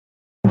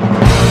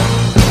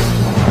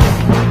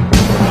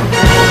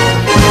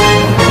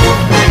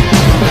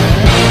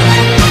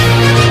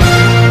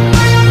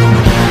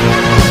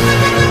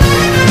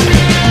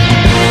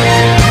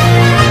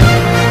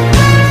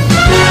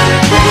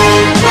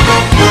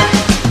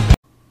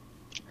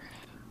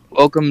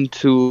Welcome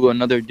to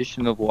another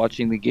edition of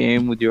Watching the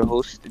Game with your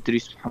host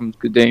Idris Mohammed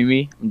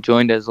Kudaimi. I'm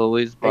joined as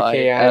always by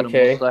Adam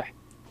AKA. Musleh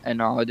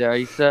and Auda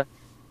Isa.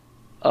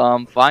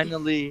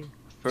 Finally,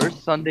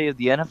 first Sunday of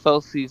the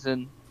NFL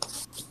season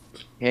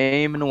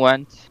came and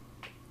went,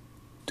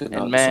 Did and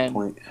not man,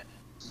 disappoint.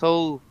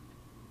 so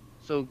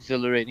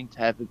exhilarating to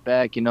have it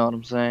back. You know what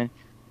I'm saying?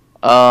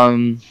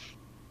 Um,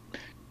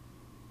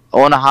 I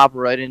want to hop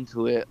right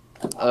into it.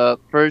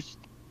 First,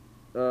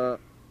 the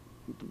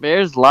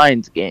Bears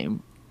Lions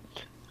game.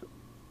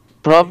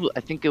 Probably, I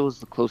think it was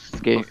the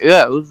closest game.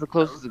 Yeah, it was the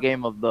closest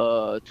game of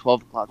the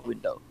 12 o'clock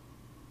window.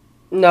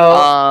 No.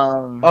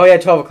 Um, Oh yeah,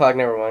 12 o'clock.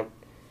 Never mind.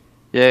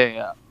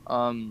 yeah.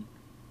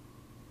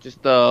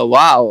 Just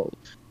wow.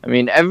 I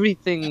mean,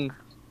 everything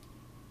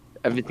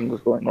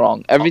was going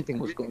wrong. Everything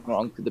was going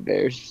wrong for the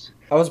Bears.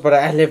 I was about to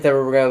ad lib that we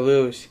were gonna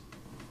lose.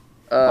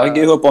 I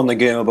gave up on the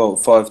game about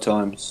 5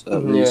 times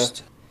at Yeah.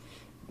 least.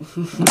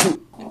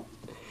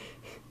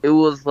 It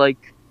was like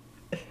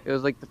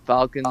the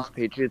Falcons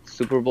Patriots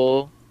Super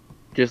Bowl,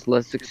 just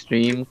less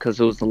extreme because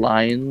it was the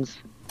Lions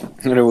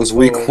And it was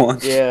week Oh, 1.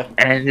 Yeah.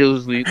 and it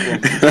was week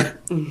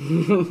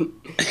 1.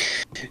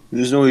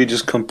 There's no way you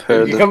just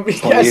compare the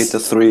Yes.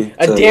 28-3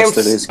 a to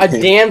yesterday's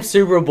game. damn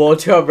Super Bowl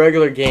to a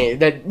regular game.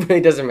 That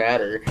really doesn't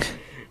matter.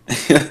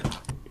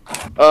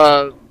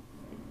 I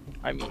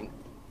mean,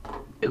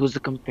 it was a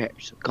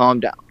comparison. Calm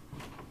down.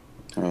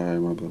 Alright,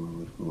 my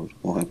bad.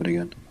 Won't happen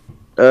again.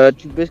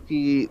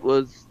 Trubisky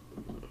was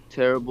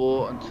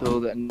terrible until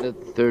the end of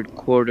the third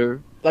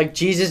quarter. Like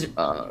Jesus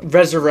Uh,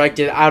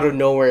 resurrected out of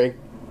nowhere,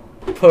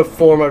 put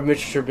form of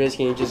Mr.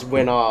 Trubisky and just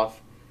went off.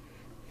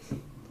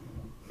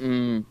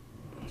 mm,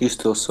 He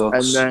still and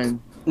sucks.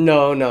 then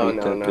No.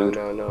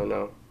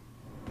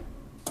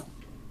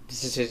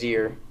 This is his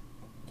year.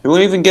 He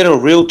won't even get a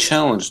real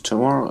challenge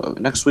tomorrow.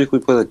 Next week we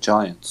play the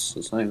Giants.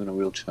 It's not even a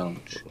real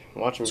challenge.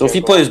 Watch him. So if he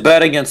careful. plays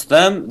bad against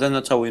them, then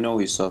that's how we know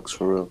he sucks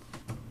for real.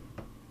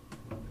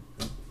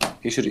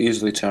 He should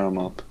easily tear him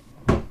up.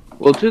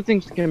 well, two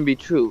things can be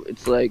true.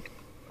 It's like,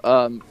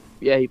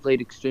 yeah, he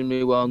played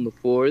extremely well in the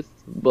fourth,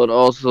 but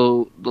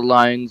also the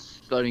Lions'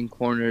 starting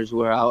corners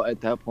were out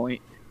at that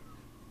point.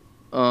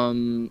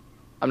 I'm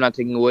not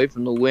taking away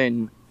from the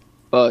win,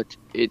 but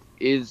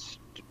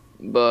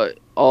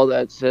all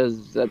that says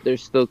is that they're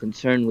still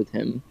concerned with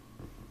him.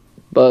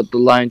 But the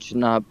Lions should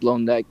not have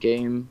blown that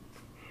game.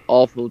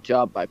 Awful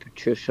job by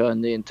Patricia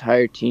and the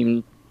entire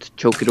team to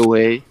choke it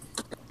away.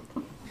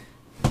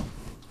 I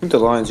think the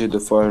Lions need to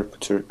fire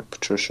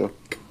Patricia.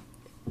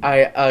 I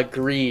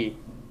agree.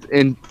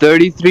 In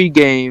 33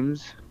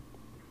 games,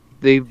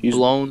 they've He's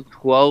blown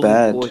 12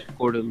 bad. fourth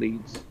quarter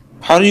leads.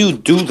 How do you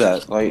do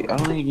that? Like, I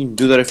don't think you can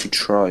do that if you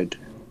tried.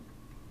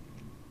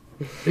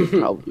 They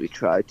probably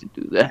tried to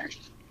do that.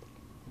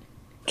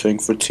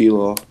 Tank for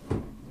T-Law.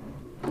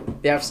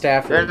 They have They're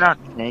Stafford. not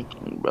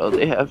tanking, bro.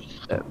 They have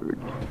Stafford.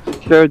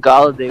 Sure,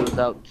 Galladay was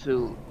out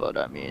too, but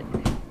I mean,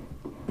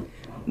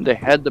 they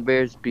had the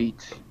Bears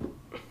beat.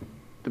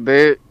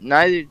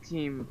 Neither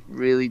team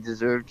really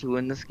deserved to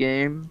win this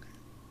game.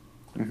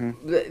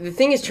 The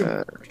thing is,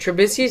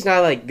 Trubisky's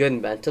not like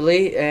good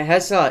mentally. It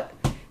has not.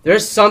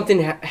 There's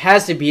something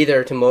has to be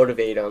there to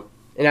motivate him,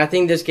 and I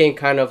think this game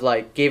kind of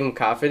like gave him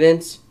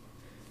confidence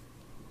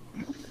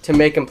to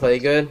make him play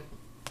good.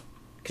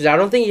 Because I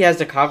don't think he has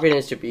the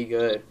confidence to be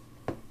good.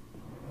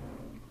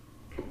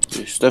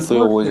 It's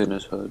definitely always in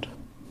his head.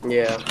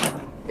 Yeah,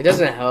 it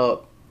doesn't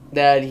help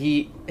that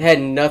he had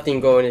nothing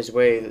going his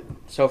way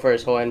so far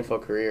his whole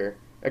NFL career,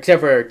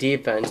 except for our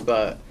defense.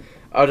 But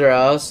other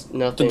else, The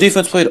nothing.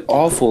 defense played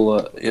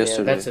awful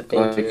yesterday. that's the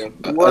thing, too.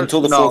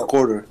 Until the No. fourth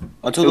quarter.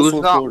 Until It the was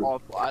fourth not quarter.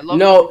 awful. I love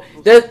No, it.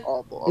 It that- was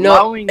awful. no,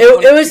 Allowing it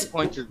 23 was-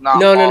 points is not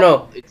No.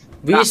 awful. It's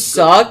We not good,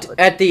 sucked but-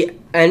 at the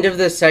end of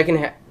the second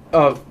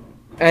half,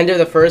 end of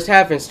the first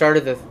half, and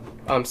started the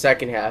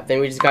second half. Then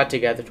we just got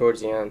together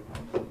towards the end.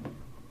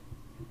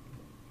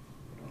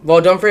 Well,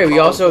 don't forget, we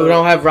also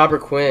don't have Robert A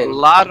Quinn.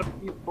 lot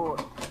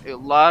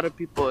of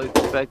people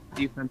expect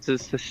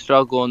defenses to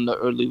struggle in the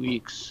early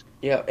weeks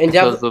Yeah, and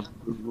because of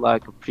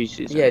lack of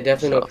preseason.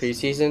 definitely no stuff.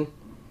 preseason.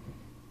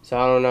 So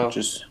I don't know.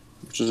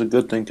 Which is a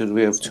good thing because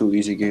we have 2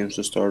 easy games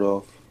to start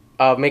off.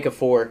 Make a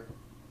 4.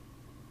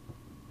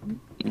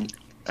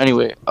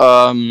 Anyway,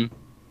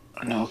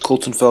 No,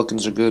 Colts and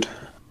Falcons are good.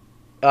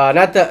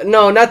 Not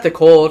the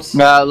Colts,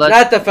 let's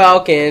not the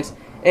Falcons,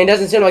 and it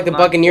doesn't seem like the Not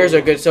Buccaneers are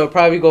Colts. good. So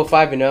probably go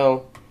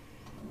 5-0.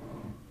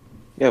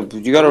 Yeah,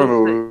 but you gotta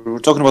remember, we're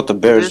talking about the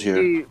Bears here.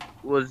 Trubisky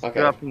was Okay.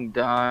 dropping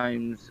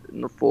dimes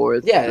in the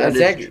fourth. Yeah, that that's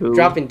is actually true.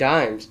 dropping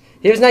dimes.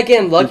 He was not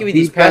getting lucky The with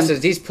these defense- passes.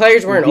 These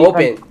players weren't the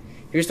defense- open.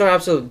 He was throwing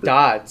absolute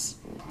dots.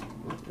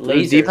 The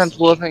Lasers. defense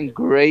wasn't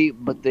great,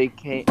 but they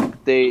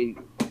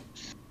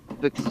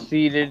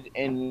succeeded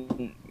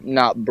in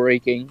not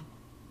breaking.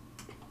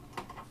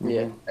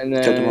 Yeah. And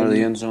Kept them out of the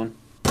then end zone.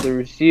 the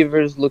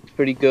receivers looked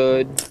pretty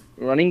good.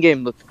 Running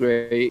game looked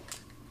great.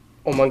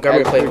 Oh,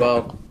 Montgomery played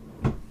well.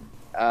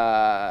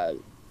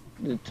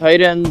 The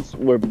tight ends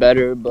were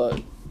better,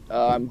 but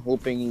I'm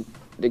hoping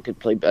they could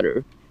play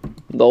better.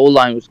 The O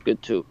line was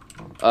good too.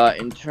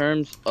 In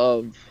terms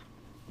of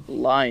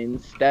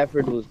Lions,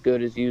 Stafford was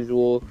good as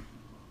usual.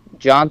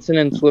 Johnson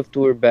and Swift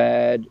were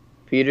bad.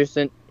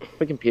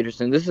 Freaking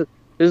Peterson. This is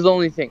the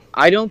only thing.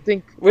 I don't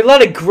think We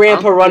let a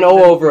grandpa run all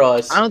over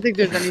us. I don't think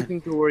there's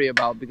anything to worry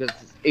about because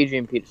it's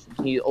Adrian Peterson.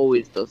 He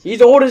always does.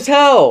 He's old as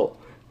hell.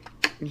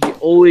 He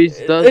always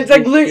does. It's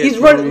like he's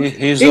running.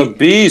 He's a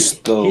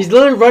beast, though. He's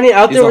literally running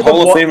out there He's with a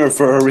Hall of Famer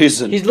for a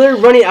reason. He's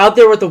literally running out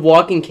there with a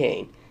walking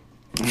cane.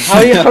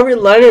 How are we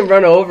letting him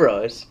run over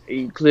us?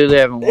 You clearly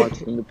haven't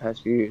watched him the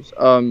past few years.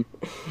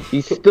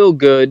 He's still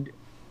good,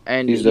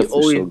 and he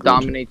always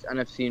dominates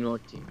NFC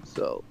North teams.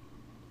 So,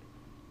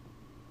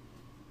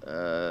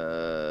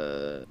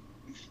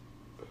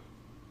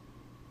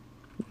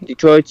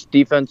 Detroit's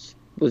defense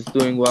was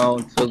doing well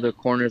until their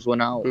corners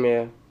went out.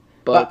 Yeah,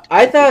 but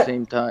I at thought the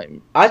same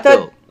time,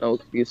 no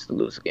excuse to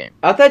lose a game.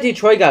 I thought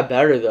Detroit got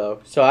better though,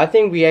 so I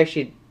think we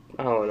actually,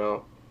 I don't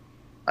know.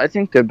 I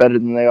think they're better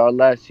than they are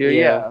last year.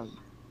 Yeah.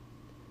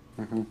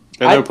 Mm-hmm. And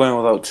they're playing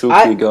without two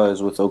key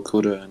guys with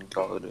Okuda and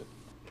Galladay.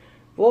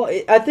 Well,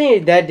 I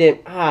think that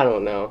didn't. I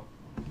don't know.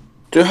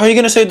 Dude, how are you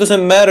gonna say it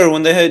doesn't matter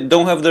when they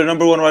don't have their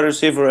number one wide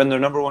receiver and their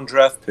number one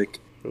draft pick?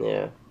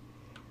 Yeah.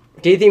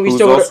 Do you think we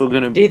still?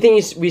 Do you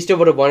think we still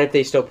would have won if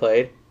they still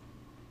played?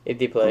 If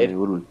they played?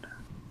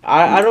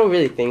 I don't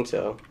really think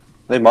so.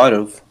 They might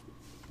have.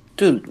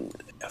 Dude,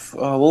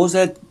 what was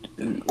that?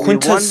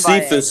 Quintez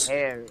Cephas.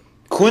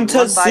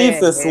 Quintez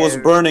Cephas was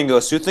burning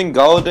us. You think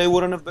Galladay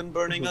wouldn't have been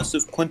burning us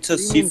if Quintez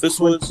Cephas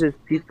was?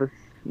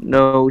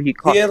 No, he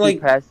caught two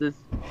passes.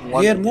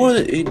 He had more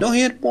than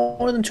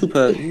two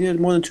passes. He had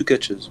more than two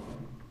catches.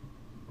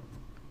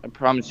 I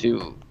promise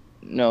you,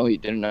 no, he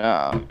did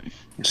not.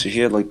 See, he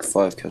had like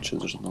 5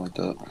 catches or something like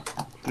that.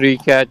 3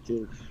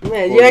 catches.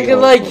 Man, you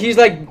acting like he's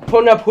like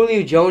putting up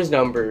Julio Jones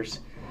numbers.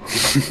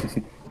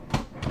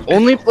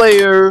 Only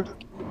player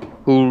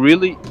who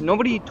really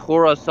nobody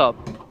tore us up.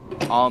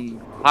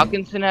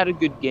 Hawkinson had a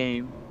good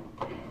game.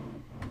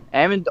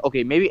 Maybe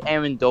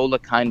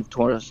Amendola kind of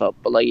tore us up,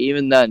 but like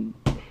even then,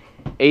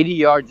 80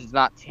 yards is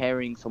not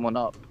tearing someone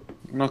up.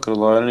 I'm not gonna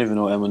lie, I didn't even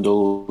know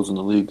Amendola was in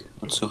the league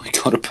until he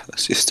got a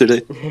pass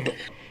yesterday.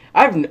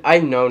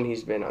 I've known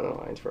he's been on the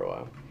Lions for a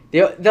while.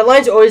 The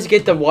Lions always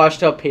get the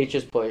washed up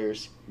Patriots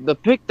players. The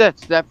pick that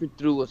Stafford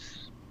threw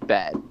was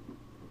bad.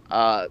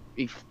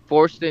 He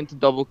forced it into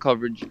double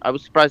coverage. I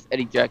was surprised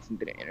Eddie Jackson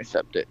didn't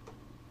intercept it.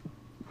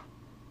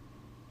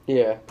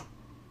 Yeah.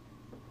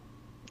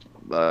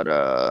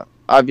 But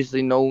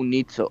obviously no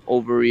need to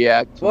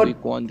overreact to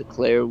week 1,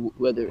 declare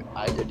whether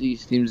either of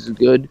these teams is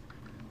good.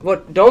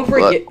 But don't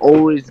forget, but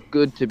always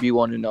good to be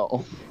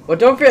 1-0. But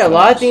don't forget, a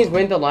lot of things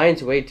went the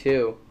Lions' way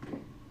too.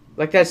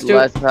 Like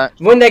that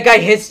when that guy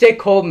hit stick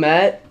Cole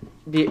Met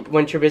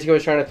when Trubisky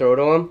was trying to throw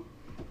to him.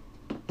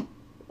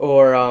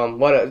 Or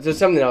there's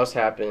something else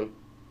happened.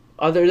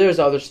 There's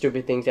other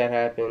stupid things that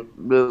happened.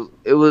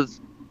 It was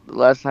the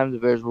last time the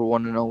Bears were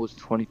 1-0 was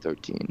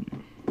 2013.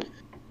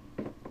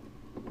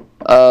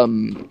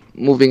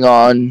 Moving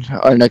on,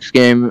 our next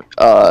game,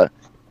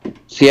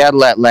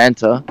 Seattle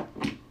Atlanta.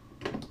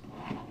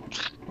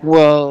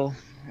 Well,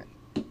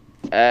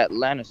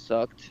 Atlanta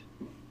sucked.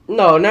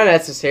 No, not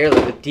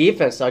necessarily. The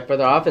defense sucked, but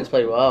their offense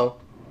played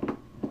well.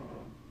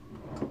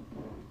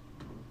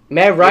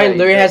 Matt Ryan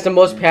literally has the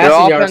most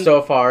passing yards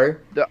so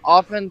far. Their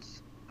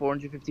offense,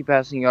 450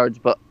 passing yards,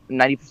 but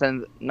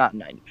 90%, not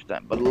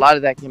 90%, but a lot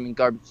of that came in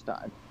garbage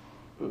time.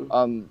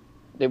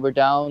 They were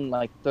down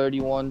like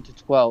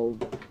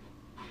 31-12.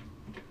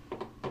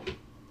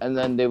 And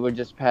then they were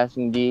just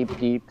passing deep.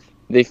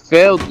 They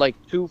failed like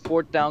 2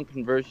 4th-down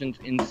conversions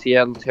in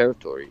Seattle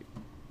territory.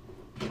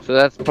 So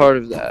that's part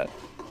of that.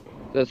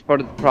 That's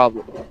part of the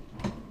problem.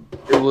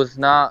 It was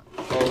not,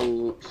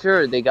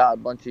 sure, they got a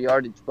bunch of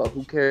yardage, but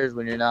who cares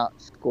when you're not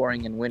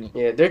scoring and winning?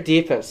 Yeah, their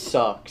defense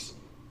sucks.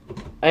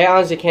 I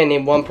honestly can't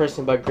name one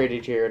person but Grady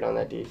Jarrett on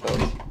that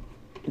defense.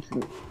 It's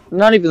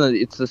not even,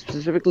 it's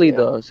specifically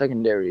the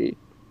secondary.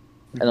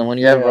 And then when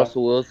you have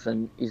Russell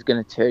Wilson, he's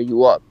going to tear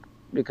you up.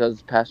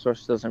 Because pass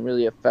rush doesn't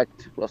really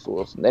affect Russell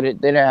Wilson. They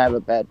didn't have a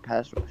bad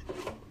pass rush.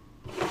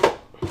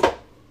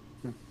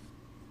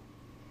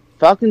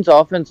 Falcons'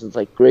 offense is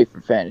like great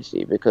for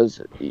fantasy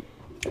because they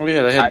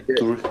had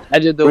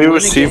 3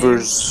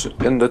 receivers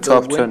in the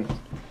top 10.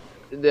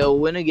 They'll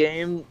win a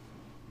game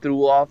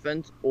through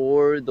offense,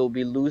 or they'll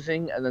be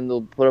losing, and then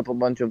they'll put up a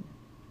bunch of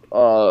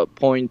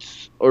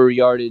points or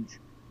yardage,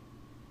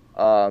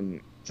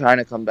 trying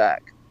to come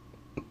back.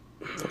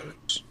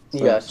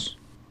 Yes.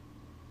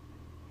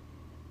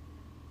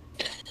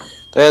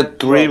 They had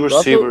 3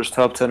 receivers,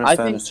 top 10 in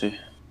fantasy.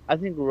 I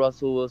think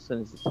Russell Wilson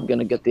is going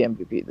to get the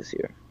MVP this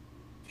year.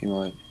 He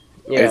might.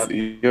 Yeah. If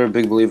you're a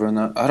big believer in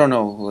that. I don't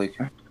know. Like,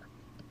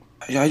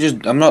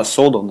 I'm not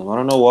sold on them. I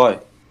don't know why.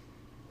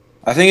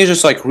 I think it's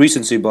just like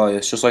recency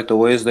bias, just like the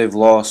ways they've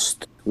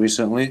lost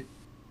recently.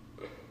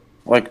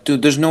 Like,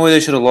 dude, there's no way they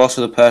should have lost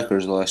to the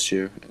Packers last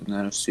year in the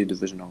NFC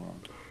divisional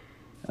round.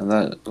 And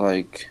that,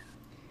 like...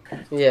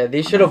 Yeah,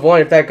 they should have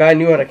won if that guy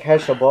knew how to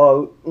catch the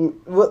ball.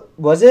 What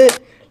was it?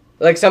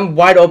 Like some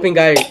wide open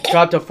guy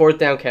dropped a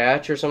 4th-down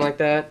catch or something like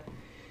that.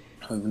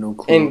 I have no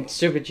clue. And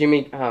stupid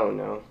Jimmy, I don't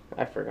know.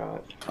 I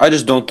forgot. I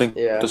just don't think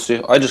Yeah.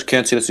 I just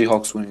can't see the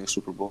Seahawks winning a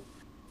Super Bowl.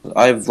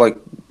 I have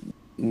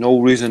no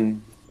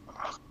reason.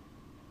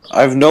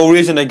 I have no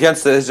reason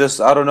against it. It's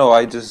just I don't know.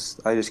 I just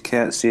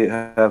can't see it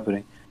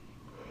happening.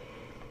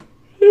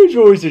 There's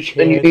always a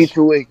Then you need chance.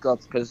 to wake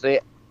up because they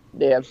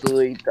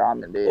absolutely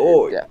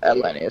dominated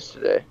Atlanta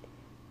yesterday.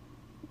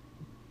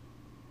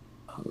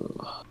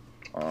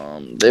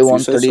 They If won you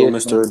say so, 38.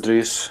 Mr.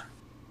 Idris.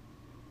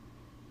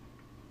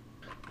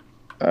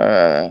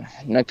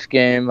 Next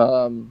game,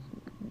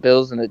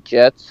 Bills and the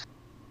Jets.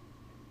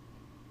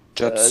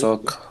 Jets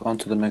suck. On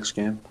to the next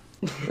game.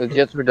 The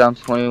Jets were down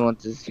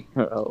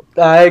 21-0.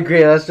 I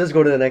agree. Let's just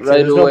go to the next Right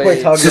one. There's no away.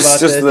 point talking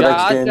Just about the this.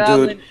 next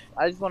game, dude.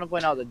 I just want to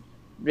point out that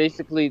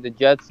basically the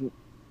Jets,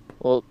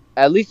 well,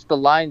 at least the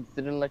Lions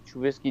didn't let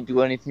Trubisky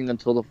do anything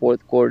until the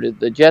fourth quarter.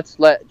 The Jets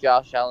let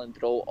Josh Allen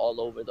throw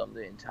all over them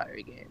the entire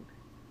game.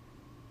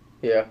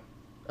 Yeah.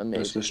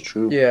 Amazing. This is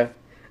true. Yeah.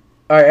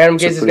 All right, Adam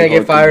Gase is gonna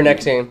get fired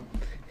next game.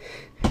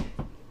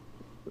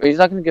 He's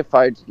not gonna get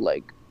fired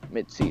like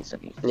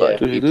mid-season. But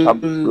Dude, he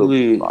probably will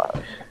be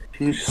fired.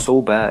 He's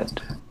so bad.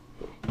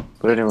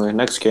 But anyway,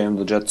 next game,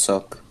 the Jets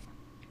suck.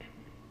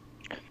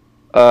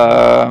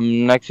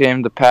 Next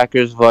game, the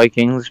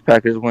Packers-Vikings.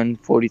 Packers win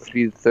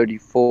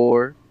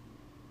 43-34.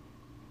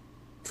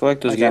 I feel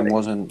like this game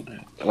wasn't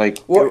like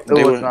What?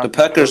 the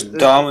Packers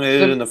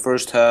dominated in the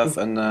first half,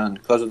 and then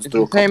Cousins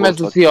threw a It's the same couple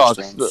as of the Seahawks.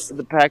 touchdowns.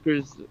 The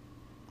Packers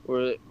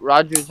were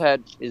Rodgers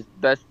had his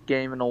best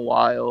game in a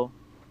while.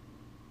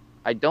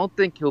 I don't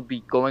think he'll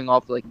be going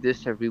off like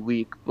this every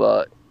week,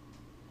 but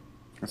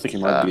I think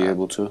he might be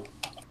able to.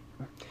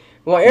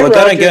 Well, Aaron But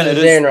then Rodgers again, is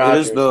it Aaron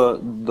is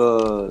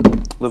Rodgers.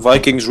 the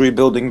Vikings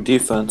rebuilding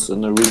defense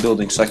and the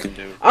rebuilding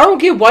secondary. I don't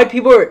get why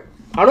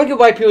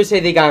people say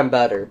they got him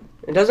better.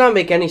 It does not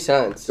make any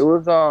sense. it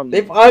was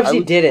They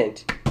obviously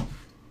didn't.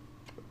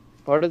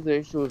 part of the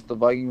issue was the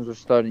Vikings were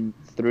starting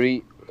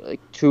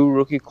two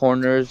rookie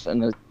corners,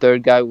 and the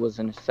third guy was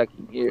in his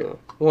second year.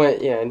 Well,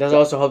 yeah, it does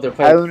also help their I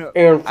playing wouldn't-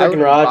 Aaron I freaking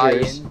wouldn't buy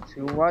Rodgers. in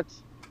too much,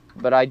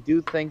 but I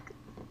think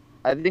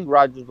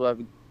Rodgers will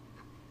have.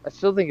 I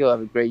still think he'll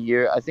have a great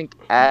year. I think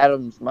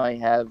Adams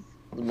might have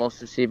the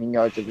most receiving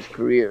yards of his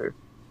career,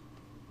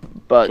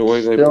 but The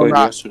way they still played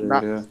not,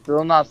 yesterday,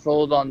 still not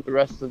sold on the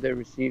rest of their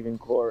receiving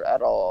core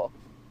at all.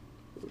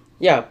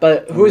 Yeah,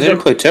 but They who's didn't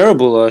their play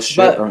terrible last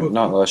year. but- Or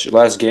not last year.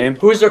 Last game.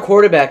 who's their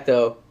quarterback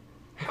though?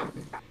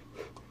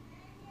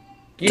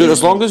 Dude,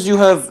 as long as you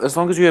have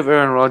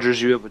Aaron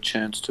Rodgers, you have a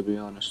chance. To be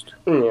honest,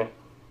 Yeah.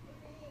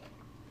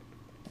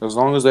 as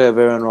long as they have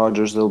Aaron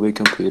Rodgers, they'll be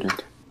competing.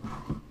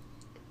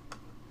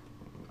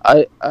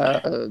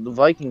 The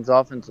Vikings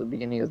offense at the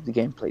beginning of the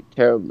game played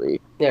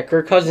terribly. Yeah,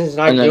 Kirk Cousins is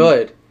not And then-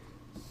 good.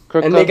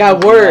 Kirk And they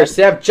Cousins got worse.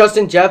 They have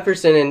Justin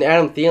Jefferson and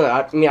Adam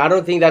Thielen. I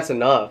don't think that's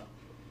enough.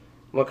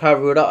 Makai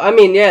Rudolph. I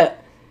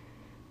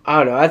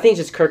don't know. I think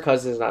just Kirk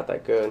Cousins is not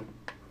that good.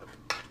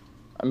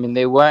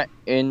 They went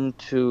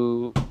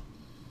into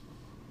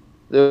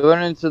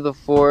the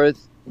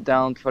fourth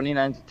down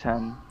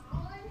 29-10,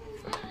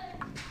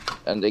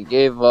 and they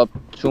gave up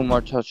 2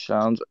 more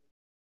touchdowns.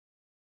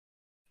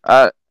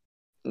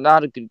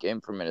 Not a good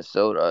game for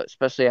Minnesota,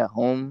 especially at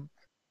home.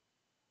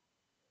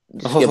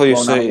 Just I love get how you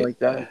blown out say like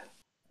that. I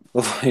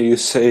love how you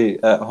say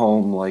at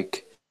home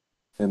like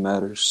it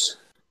matters.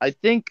 I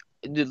think.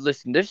 Dude,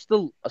 listen, there's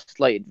still a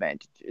slight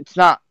advantage. It's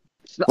not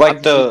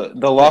Like the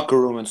locker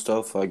room and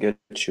stuff. I get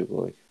you.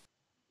 Like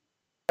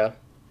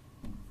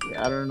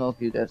I don't know if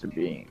you guys are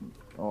being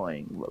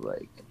annoying, but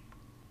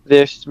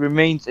there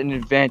remains an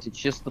advantage.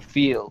 Just the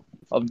feel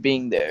of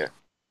being there.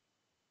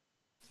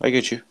 I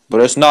get you,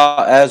 but it's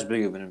not as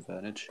big of an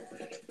advantage.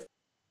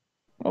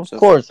 Of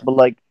course,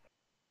 but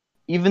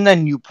even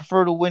then, you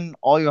prefer to win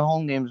all your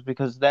home games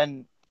because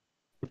then,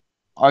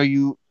 are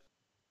you?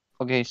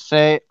 Okay,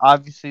 say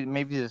obviously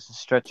maybe this is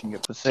stretching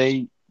it, but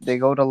say they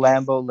go to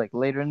Lambeau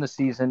later in the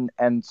season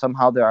and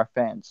somehow there are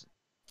fans,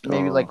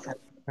 maybe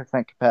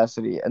 50%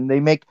 capacity, and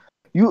they make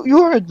you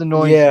heard the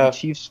noise the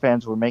Chiefs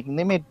fans were making.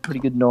 They made pretty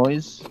good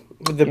noise.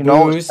 With the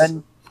boos.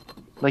 And,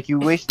 you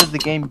wasted the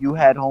game. You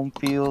had home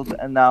field,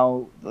 and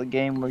now the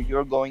game where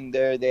you're going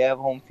there, they have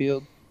home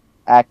field.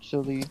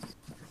 Actually,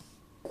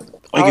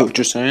 I get what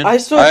you're saying. I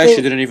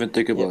actually didn't even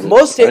think about it.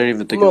 Most I didn't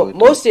even think about it.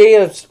 Most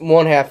stadiums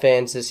won't have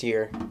fans this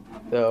year,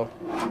 though.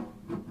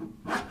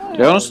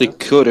 They honestly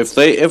could if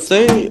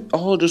they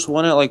all just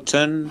won at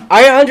 10.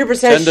 I 100%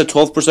 10 to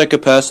 12%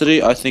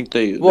 capacity. I think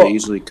they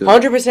easily could.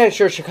 100%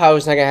 sure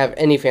Chicago's not gonna have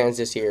any fans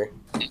this year.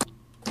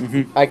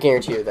 Mm-hmm. I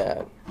guarantee you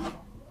that.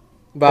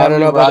 But I don't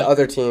know about the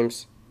other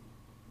teams.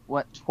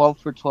 Went 12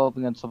 for 12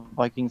 against the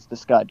Vikings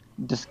disguised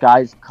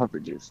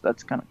coverages.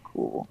 That's kind of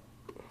cool.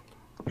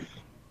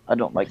 I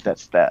don't like that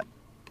stat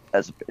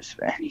as a Bears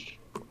fan.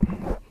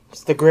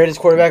 It's the greatest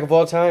quarterback of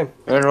all time.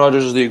 Aaron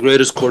Rodgers is the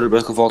greatest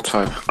quarterback of all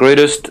time.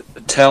 Greatest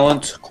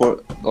talent,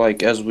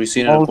 as we've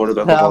seen in a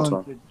quarterback of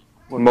all time.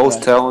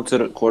 Most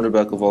talented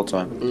quarterback of all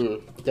time.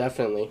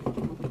 Definitely.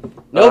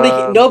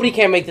 Nobody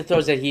can make the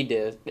throws that he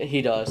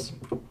does.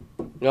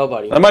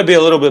 Nobody. I might be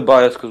a little bit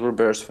biased because we're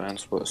Bears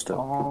fans, but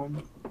still.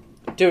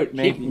 Dude,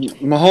 maybe.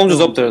 Mahomes is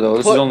up there though.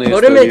 This is only his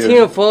put him in third a year.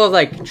 team full of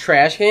like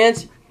trash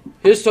cans.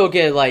 He'll still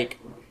get like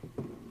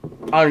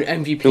on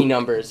MVP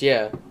numbers.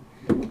 Yeah.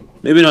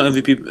 Maybe not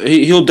MVP.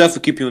 He'll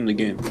definitely keep you in the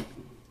game.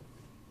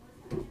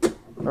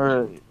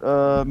 All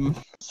right.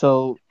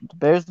 So the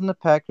Bears and the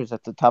Packers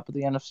at the top of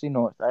the NFC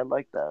North. I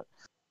like that.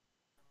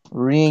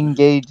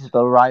 Re-engage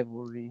the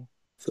rivalry.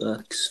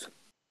 Facts.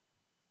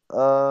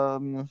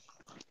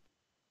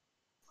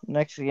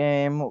 Next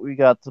game we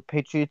got the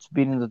Patriots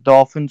beating the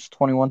Dolphins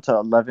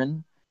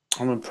 21-11.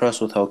 I'm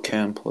impressed with how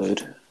Cam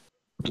played.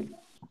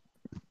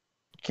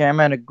 Cam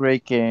had a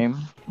great game.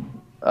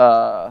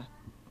 What's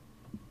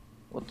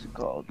it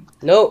called?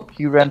 Nope.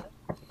 He ran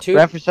Two.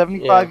 ran for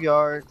 75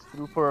 yards,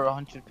 threw for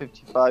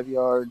 155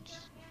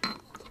 yards.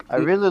 I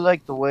really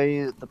like the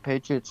way the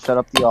Patriots set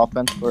up the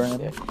offense for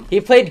him.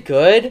 He played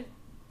good.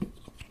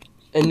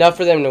 Enough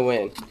for them to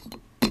win.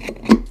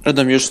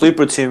 Adam, your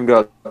sleeper team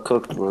got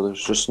cooked, bro.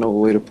 There's just no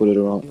way to put it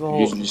around.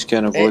 You just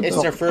can't avoid It's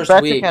that. their first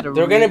Patrick week. had a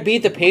They're gonna really-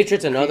 beat the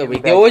Patriots another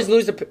week. They Patrick. always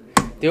lose.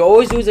 They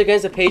always lose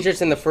against the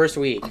Patriots in the first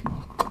week.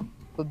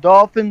 The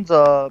Dolphins, That's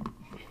how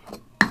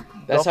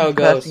it Dolphins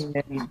goes.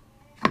 passing game-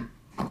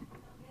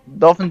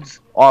 Dolphins'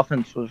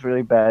 offense was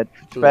really bad.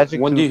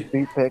 Fitzpatrick When threw do you-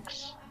 3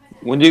 picks.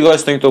 When do you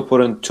guys think they'll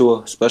put in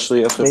Tua,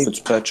 especially after They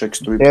Fitzpatrick's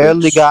 3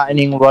 Barely picks? got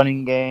any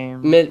running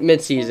game.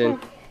 Mid season.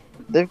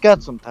 They've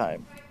got some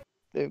time.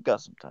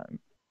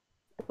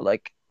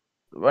 Like,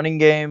 the running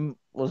game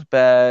was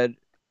bad.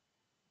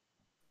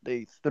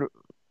 They threw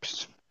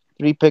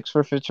 3 picks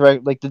for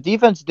Fitzpatrick. Like, the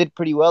defense did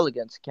pretty well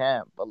against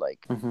Cam, but,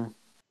 like,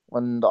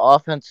 when the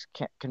offense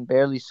can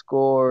barely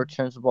score,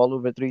 turns the ball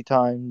over 3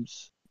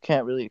 times,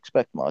 can't really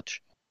expect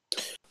much.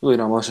 Really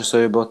not much to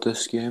say about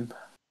this game.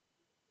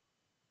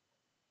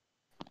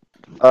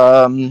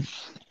 The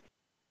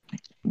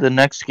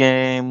next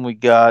game we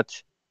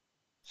got,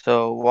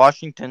 so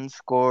Washington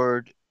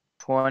scored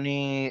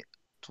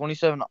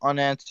 27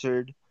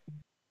 unanswered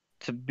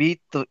to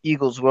beat the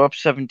Eagles. We're up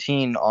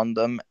 17 on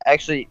them.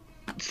 Actually,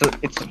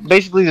 it's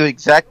basically the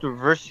exact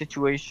reverse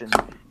situation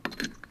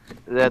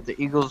that the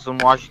Eagles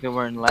and Washington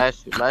were in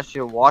last year. Last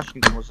year,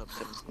 Washington was up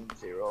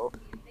 17-0.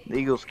 The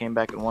Eagles came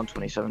back and won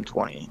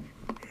 27-20.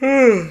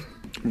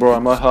 Bro, I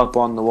might hop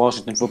on the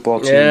Washington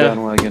football team Yeah.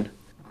 bandwagon.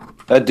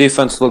 That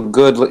defense looked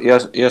good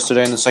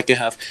yesterday in the second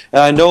half.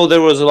 And I know there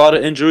was a lot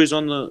of injuries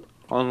on the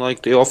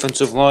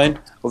offensive line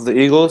of the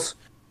Eagles,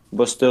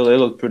 but still they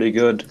looked pretty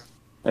good.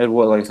 They had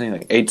I think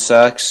like 8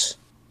 sacks.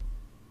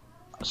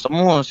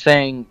 Someone was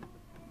saying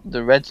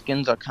the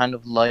Redskins are kind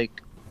of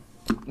like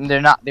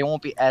they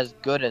won't be as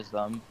good as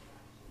them,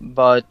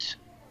 but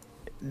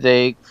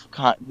their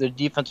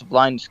defensive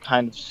line is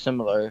kind of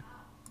similar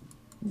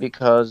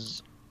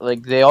because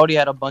like they already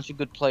had a bunch of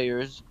good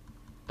players,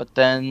 but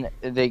then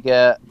they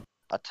get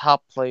a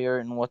top player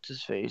in what's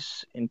his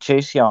face in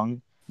Chase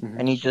Young,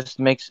 and he just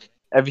makes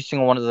every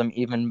single one of them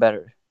even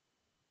better.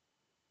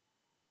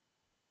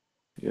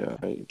 Yeah,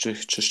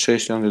 just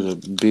Chase Young is a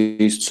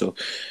beast. So,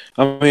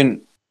 I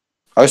mean,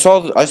 I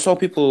saw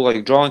people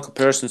like drawing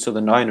comparisons to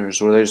the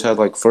Niners where they just had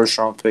like first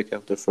round pick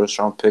after first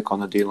round pick on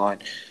the D line.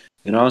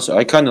 You know, so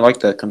I kind of like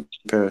that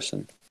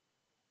comparison,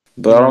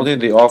 but I don't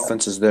think the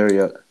offense is there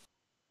yet.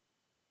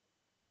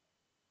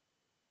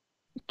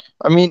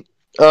 I mean,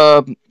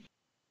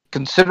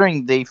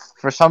 considering they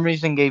for some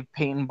reason gave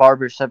Peyton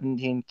Barber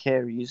 17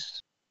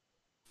 carries,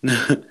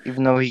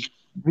 even though he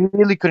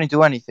really couldn't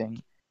do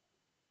anything.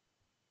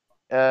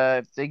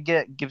 If they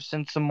get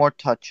Gibson some more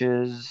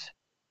touches,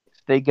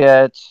 if they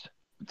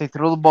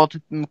throw the ball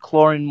to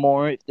McLaurin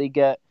more, if they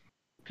get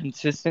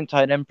consistent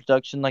tight end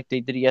production like they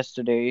did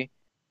yesterday,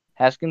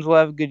 Haskins will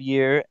have a good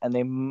year.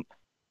 And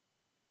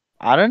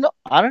I don't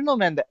know,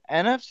 man. The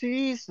NFC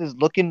East is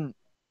looking.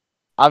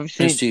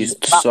 Obviously,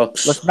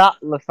 sucks. Let's not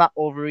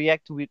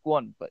overreact to week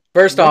 1. But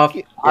First off,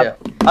 yeah.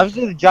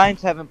 Obviously the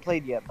Giants haven't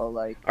played yet, but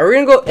like, are we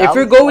gonna go? If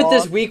we go with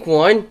this Dallas- week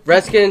 1,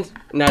 Redskins,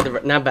 not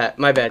bad.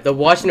 My bad. The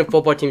Washington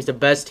football team is the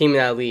best team in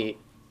that league,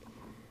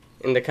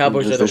 and the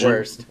Cowboys are the Division?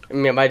 worst. I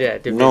mean, my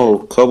dad. Division.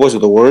 No, Cowboys are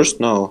the worst.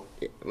 No,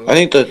 I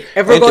think the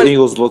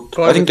Eagles looked.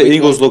 I think the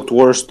Eagles looked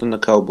worse than the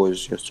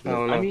Cowboys yesterday.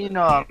 Oh, no. I mean,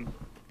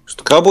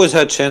 The Cowboys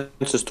had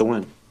chances to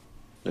win.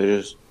 They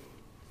just.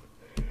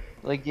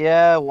 like,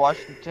 yeah,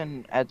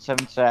 Washington had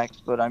 7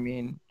 sacks, but I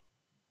mean,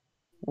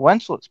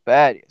 Wentz was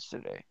bad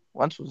yesterday.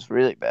 Wentz was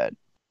really bad.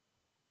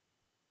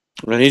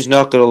 And he's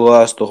not going to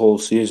last the whole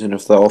season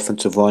if the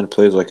offensive line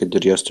plays like it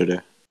did yesterday.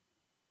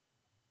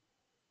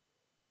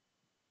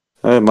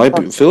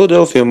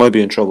 Philadelphia might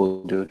be in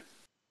trouble, dude.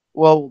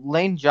 Well,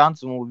 Lane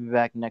Johnson will be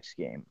back next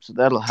game, so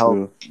that'll help.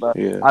 True. But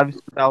Yeah.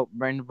 obviously, without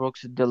Brandon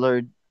Brooks and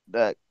Dillard,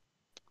 that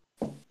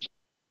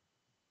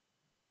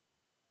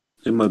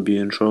They might be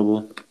in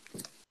trouble.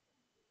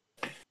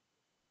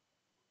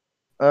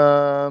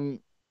 and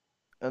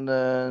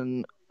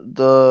then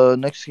the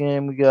next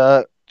game we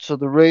got. So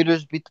the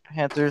Raiders beat the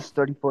Panthers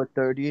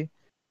 34-30.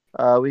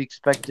 We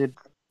expected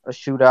a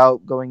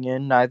shootout going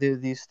in. Neither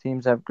of these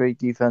teams have great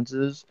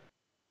defenses.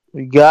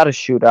 We got a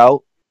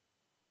shootout.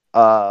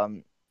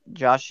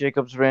 Josh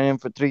Jacobs ran in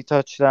for 3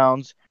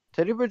 touchdowns.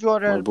 Teddy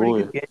Bridgewater My had a pretty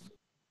boy. good game.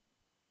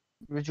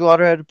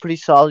 Bridgewater had a pretty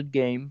solid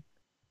game,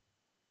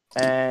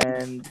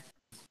 and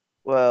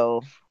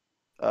well,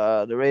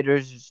 the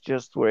Raiders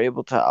just were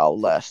able to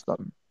outlast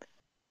them.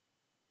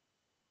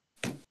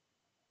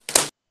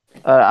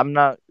 I'm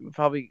not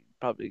probably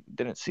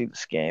didn't see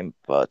this game,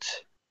 but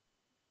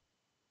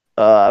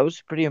I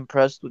was pretty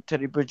impressed with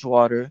Teddy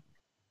Bridgewater.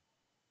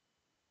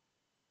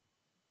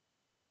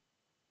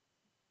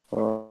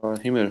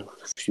 He made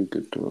a few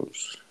good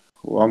throws.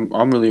 Well,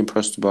 I'm really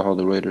impressed about how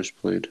the Raiders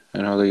played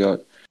and how they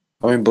got.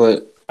 I mean,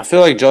 but I feel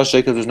like Josh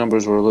Jacobs'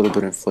 numbers were a little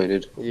bit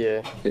inflated.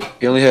 Yeah.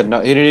 He only had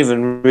he didn't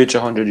even reach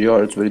 100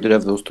 yards, but he did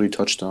have those 3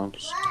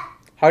 touchdowns.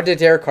 How did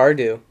Derek Carr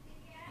do?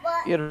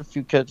 He had a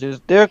few catches.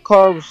 Derek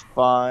Carr was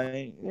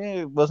fine.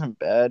 It wasn't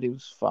bad. He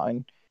was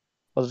fine.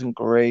 Wasn't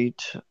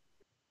great.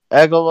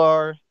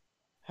 Aguilar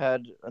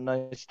had a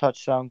nice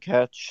touchdown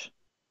catch.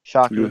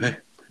 Shocking. You're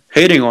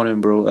hating on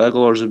him, bro.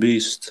 Aguilar's a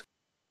beast.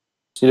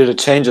 He needed a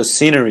change of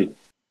scenery.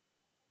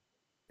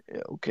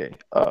 Yeah, okay.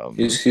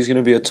 He's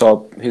gonna be a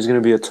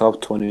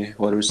top 20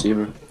 wide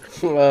receiver.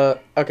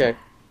 Okay.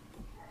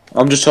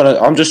 I'm just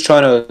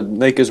trying to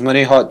make as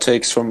many hot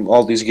takes from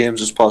all these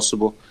games as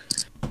possible.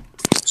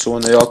 So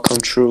when they all come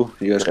true,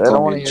 you guys I can don't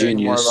call want me to a hear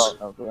any more genius.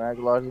 about Nelson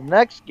Aguilar. The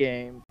next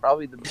game,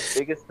 probably the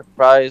biggest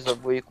surprise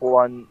of Week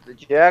 1, the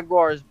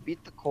Jaguars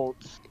beat the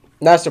Colts.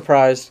 Not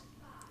surprised.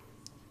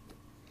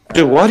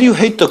 Dude, why do you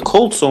hate the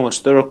Colts so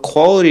much? They're a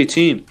quality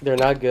team. They're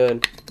not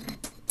good.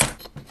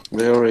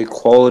 They're a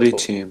quality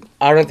team.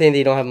 I don't think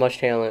they don't have much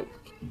talent.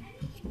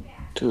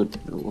 Dude,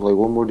 like,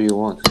 what more do you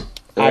want?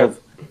 They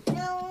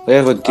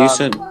have a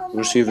decent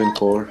receiving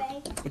core.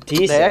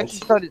 Decent. They actually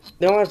started.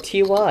 They don't have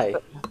Ty.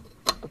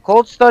 The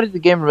Colts started the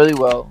game really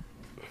well.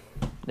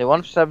 They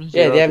won 7-0.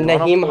 Yeah, they have won on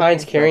Naheem 14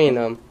 Hines carrying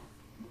seconds. them.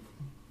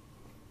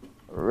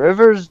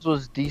 Rivers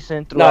was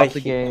decent No, throughout the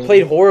he game.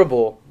 played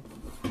horrible.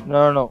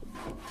 No.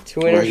 2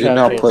 Well, interceptions. he did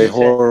not play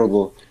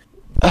horrible.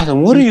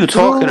 Adam, what are you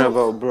talking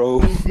about, bro?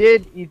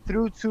 He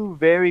threw 2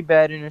 very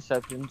bad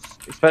interceptions,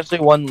 especially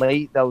one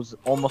late that was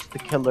almost the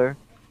killer.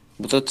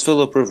 But that's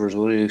Phillip Rivers.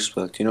 What do you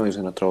expect? You know he's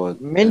gonna throw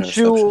it.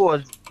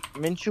 interception.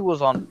 Minshew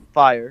was on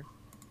fire,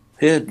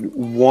 He had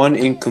 1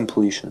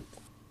 incompletion.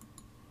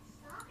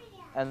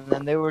 and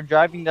then they were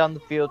driving down the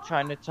field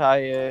trying to tie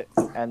it,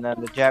 and then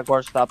the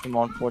Jaguars stopped him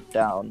on 4th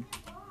down.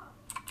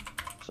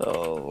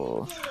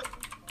 So,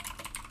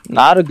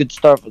 not a good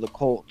start for the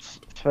Colts,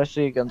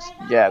 especially against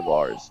the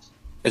Jaguars.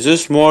 Is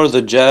this more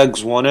the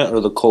Jags won it or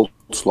the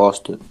Colts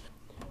lost it?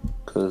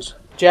 Because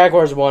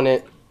Jaguars won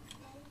it.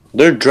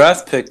 their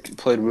draft pick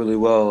played really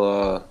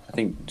well. I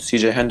think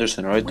C.J.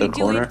 Henderson, right, We the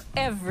do corner. it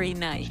every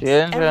night.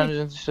 Jalen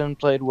Henderson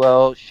played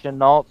well.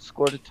 Chenault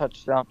scored a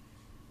touchdown.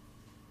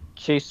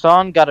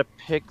 Chason got a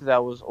pick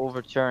that was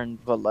overturned,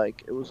 but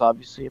like it was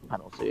obviously a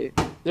penalty.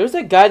 There was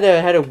a guy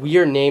that had a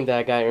weird name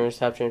that got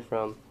interception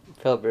from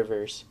Phillip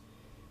Rivers.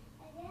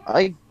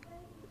 I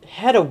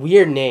Had a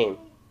weird name.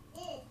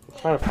 I'm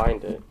trying to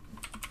find it.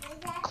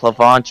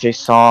 Clavon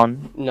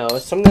Chason. No,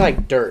 it's something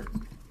like Dirt.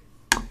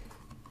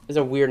 It's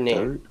a weird name.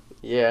 Dirt?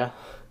 Yeah,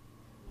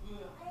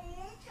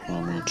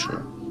 I'm not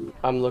sure.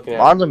 I'm looking at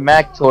it. Marlon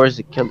Mack tore his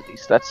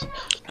Achilles. That's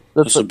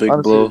a big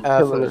honestly blow. a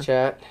From the killer.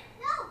 chat.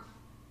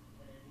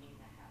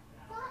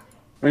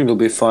 I think they'll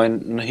be fine.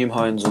 Naheem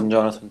Hines and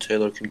Jonathan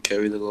Taylor can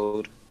carry the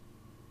load.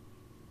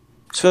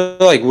 So,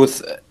 like,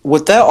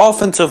 with that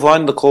offensive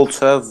line the Colts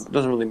have, it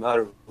doesn't really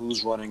matter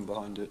who's running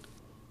behind it,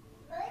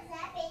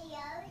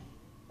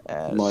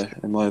 in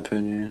my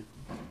opinion.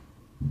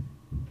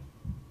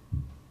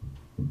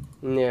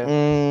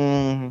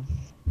 Yeah.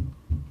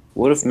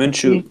 What if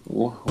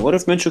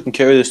Minshew can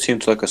carry this team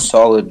to like a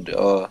solid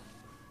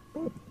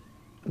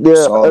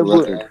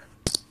record?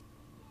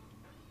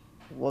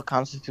 What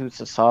constitutes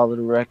a solid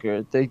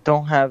record? They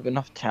don't have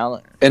enough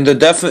talent. And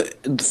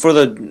for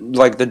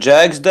the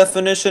Jags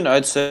definition,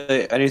 I'd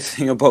say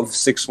anything above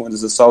 6 wins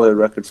is a solid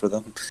record for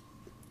them.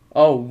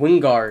 Oh,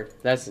 Wingard.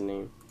 That's the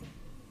name.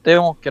 They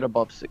won't get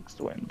above 6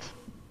 wins.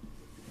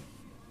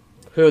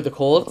 Who, the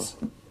Colts?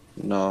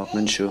 No,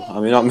 Minshew. I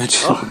mean, not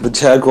Minshew. The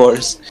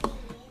Jaguars.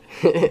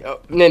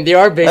 Man, they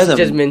are basically Adam.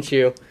 just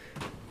Minshew.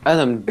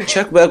 Adam,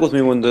 check back with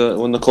me when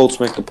the Colts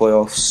make the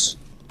playoffs.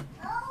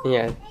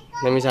 Yeah.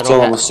 That means I That's all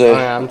don't I'm gonna say.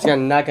 I'm just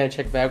not gonna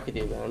check back with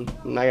you, man.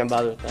 I'm not gonna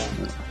bother with that.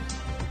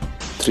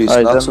 Please,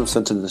 Alright, knock then- some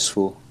sense into this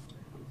fool.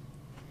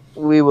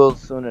 We will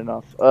soon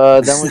enough.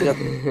 Then we got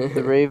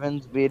the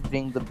Ravens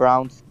beating the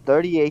Browns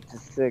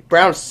 38-6.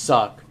 Browns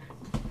suck.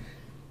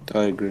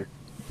 I agree.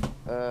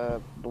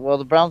 Well,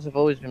 the Browns have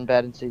always been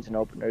bad in season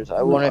openers.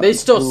 I wouldn't They be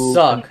still too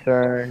suck.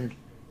 concerned.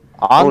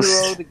 On Oh, the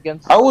road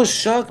against I was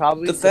shocked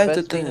probably the the fact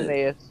best that team in the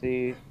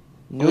AFC.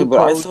 Okay, but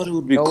I thought it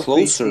would be no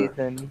closer.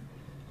 preseason.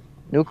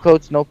 New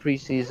coach, no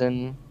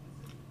preseason.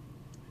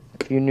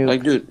 A few new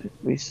Like, dude,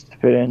 we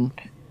fit in.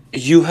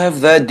 you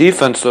have that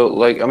defense, though.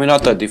 Like, I mean,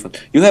 not that defense.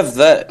 You have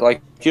that.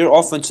 Like, your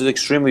offense is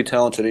extremely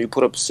talented, and you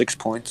put up 6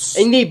 points.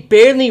 And they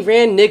barely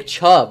ran Nick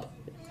Chubb.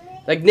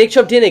 Like, Nick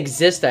Chubb didn't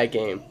exist that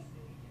game.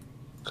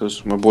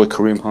 Because my boy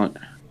Kareem Hunt.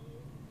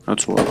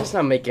 That's why. Does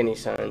not make any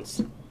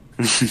sense.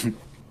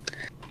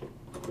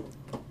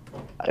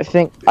 I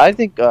think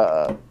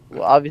well,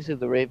 obviously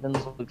the Ravens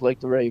look like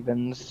the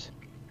Ravens.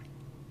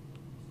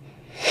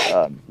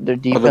 Their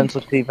defense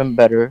looks even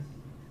better.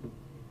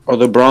 Are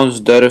the Browns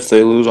dead if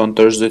they lose on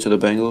Thursday to the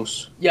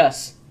Bengals?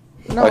 Yes.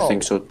 No, I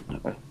think so.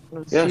 The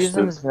Yes,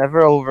 season's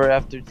never over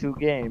after 2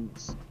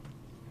 games.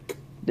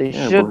 They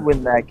Yeah, should but-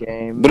 win that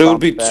game. But it would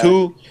be bounce back.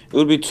 two. It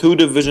would be 2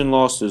 division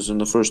losses in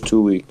the first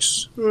 2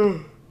 weeks.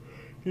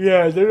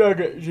 Yeah, they're not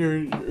gonna.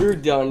 You're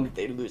done if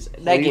they lose.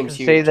 That Well, you game's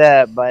can huge. say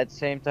that, but at the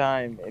same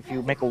time, if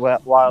you make a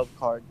wild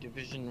card,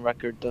 division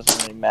record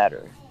doesn't really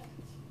matter.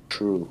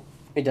 True.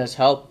 It does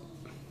help.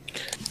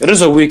 It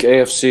is a weak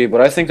AFC,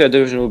 but I think that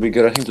division will be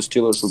good. I think the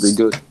Steelers will be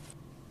good.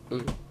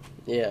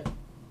 Yeah.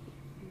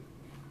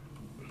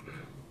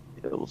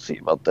 Yeah, we'll see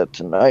about that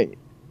tonight.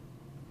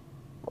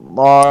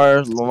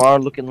 Lamar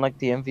looking like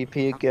the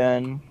MVP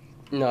again.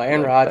 No,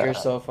 Aaron Like Rodgers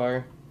that. so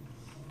far.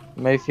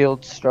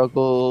 Mayfield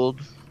struggled.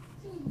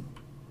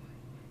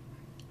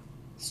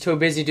 He's too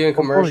busy doing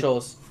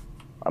commercials.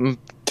 I'm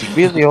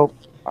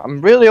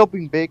really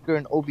hoping Baker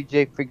and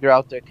OBJ figure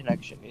out their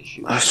connection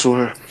issue. I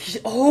swear. He's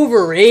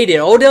overrated.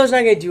 Odell's not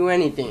gonna do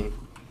anything.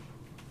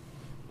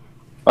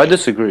 I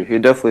disagree. He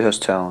definitely has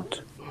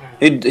talent.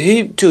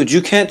 Dude,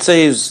 you can't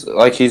say he's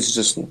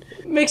just. You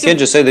Makes can't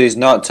just say that he's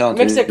not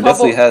talented. makes He a couple.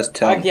 definitely has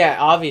talent. Yeah,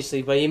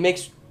 obviously, but he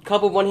makes a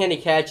couple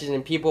one-handed catches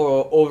and people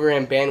are over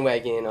him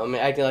bandwagoning him,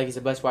 acting like he's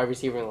the best wide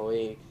receiver in the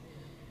league.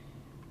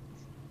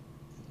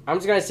 I'm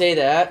just gonna say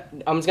that.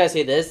 I'm just gonna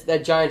say this: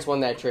 that Giants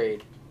won that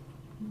trade.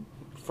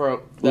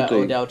 From that Who'd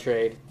they- Odell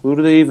trade, Who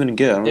do they even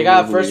get? I don't they got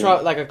remember first who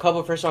round, like a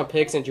couple first round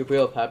picks and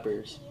Jabril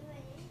Peppers.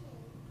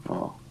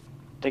 Oh.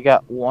 They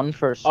got one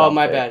first. Oh round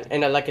my pick, bad,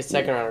 and like a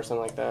second round or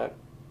something like that.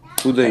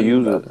 Who they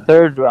use a it?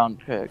 3rd round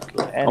pick.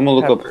 I'm gonna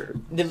look up.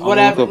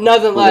 Whatever. look up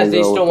Nonetheless, who they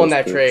they still got won with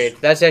that those trade.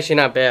 picks. That's actually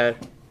not bad.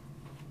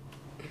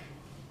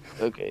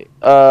 Okay.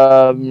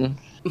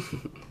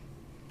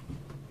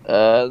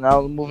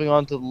 Now moving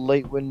on to the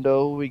late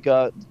window, we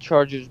got the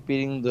Chargers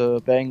beating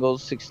the Bengals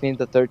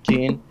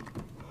 16-13.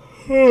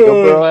 Joe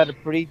Burrow had a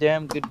pretty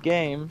damn good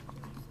game.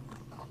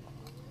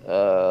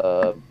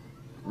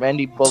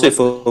 Randy I Bullock,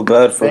 feel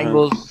bad for him.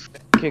 Bengals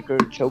kicker,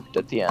 choked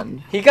at the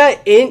end. He got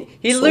in.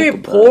 He So literally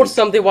bad. pulled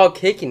something while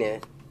kicking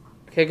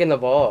the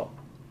ball.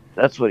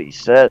 That's what he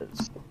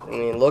says. I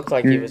mean, it looked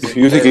like he was.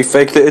 You think he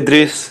faked it,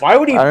 Idris? Why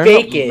would he I don't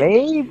fake know, it?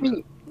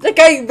 maybe That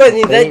guy, but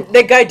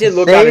that guy did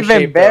look out of save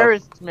shape. Though.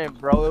 embarrassment,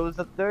 bro. It was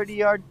a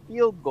 30-yard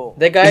field goal.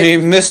 That guy, He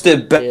missed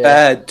it Yeah.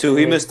 bad too.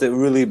 He Yeah. missed it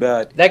really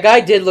bad. that guy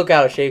did look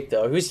out of shape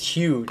though. He was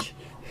huge.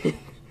 It's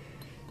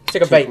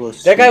like a bite. Triple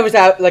That guy C. was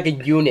out like a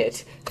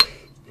unit,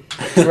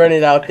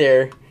 running out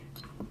there.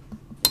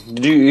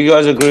 Did you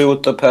guys agree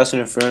with the pass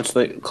interference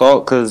they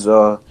called? Because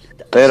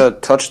they had a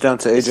touchdown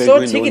to AJ So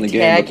Green to win the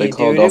game, but they ticky-tacky,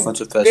 called dude.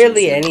 offensive pass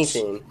Barely interference.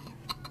 anything.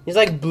 He's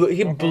like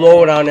he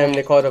blowed on him.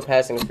 They called a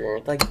pass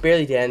interference. Like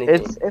barely did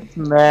anything. It's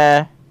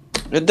meh.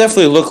 It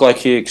definitely looked like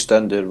he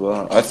extended,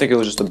 but I think it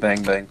was just a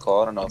bang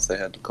call. I don't know if they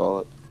had to call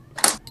it.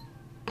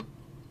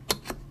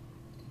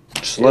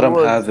 Just let It him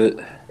was- have it.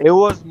 It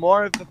was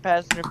more of a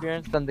pass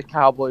interference than the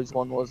Cowboys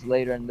one was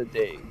later in the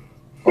day,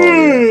 Oh,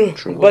 yeah,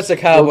 true. What's the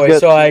Cowboys? We'll get-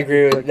 So I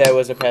agree with that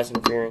was a pass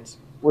interference.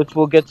 which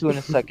we'll get to in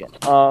a second.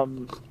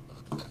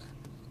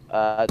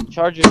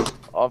 Chargers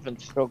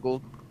offense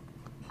struggled.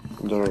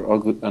 They're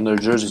ugly, and their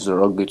jerseys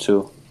are ugly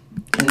too.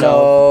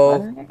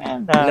 No,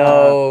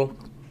 no.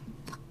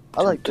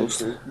 I like Those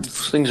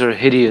those. things are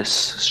hideous,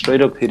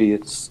 straight up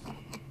hideous.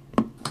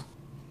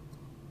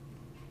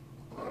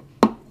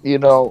 You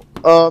know.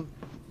 All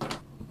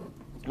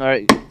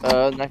right.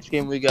 Next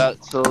game we got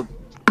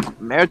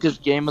America's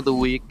game of the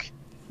week.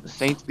 The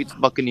Saints beat the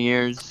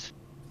Buccaneers.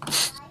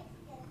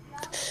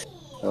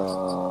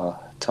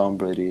 Tom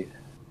Brady,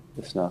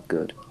 it's not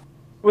good.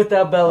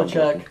 Without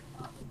Belichick,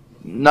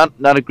 Not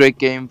a great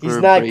game for he's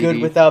not Brady.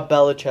 good without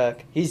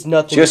Belichick. He's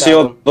nothing. Did you guys see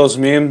without all him. those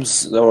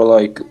memes that were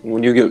like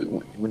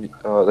when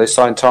they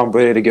signed Tom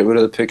Brady to get rid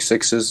of the pick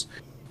sixes,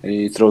 and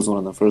he throws one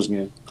in the first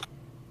game.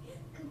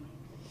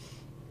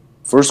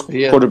 First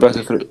Yeah. quarterback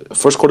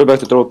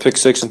to throw a pick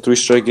six in 3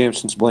 straight games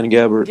since Blaine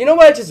Gabbert. Do you know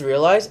what I just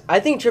realized? I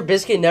think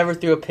Trubisky never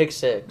threw a pick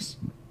six.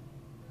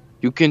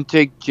 You can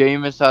take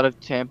Jameis out of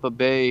Tampa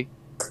Bay,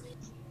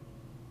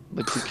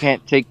 but you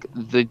can't take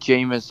the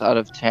Jameis out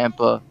of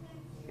Tampa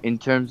in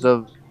terms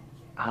of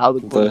how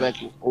the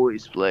quarterback will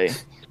always play.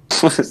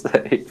 What does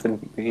that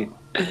even mean?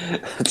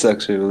 That's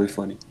actually really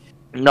funny.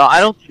 No,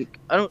 I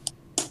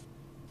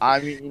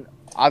mean,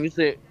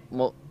 obviously,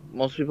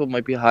 most people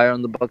might be higher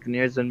on the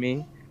Buccaneers than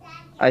me.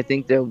 I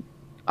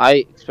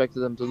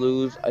expected them to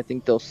lose. I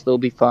think they'll still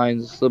be fine.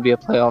 They'll still be a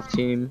playoff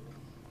team.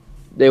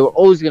 They were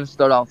always going to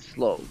start off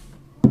slow.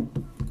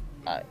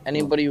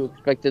 Anybody who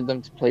expected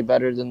them to play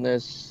better than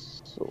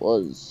this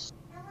was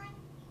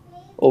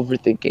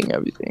overthinking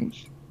everything.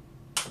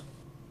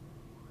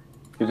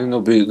 You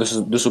think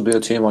this will be a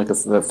team like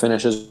that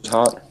finishes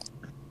hot?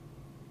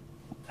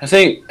 I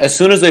think as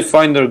soon as they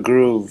find their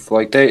groove,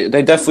 like they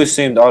definitely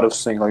seemed out of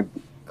sync. Like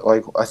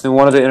like I think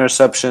one of the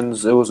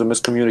interceptions, it was a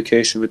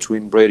miscommunication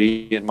between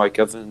Brady and Mike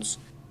Evans.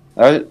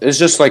 It's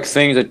just like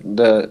things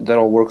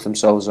that'll work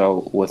themselves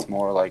out with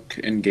more like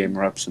in-game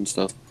reps and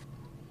stuff.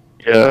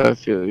 Yeah, I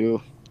feel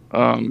you.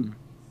 The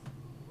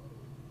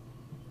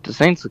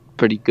Saints look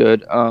pretty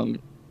good.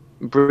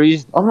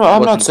 Breeze I'm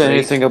not wasn't saying great.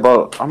 anything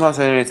about. I'm not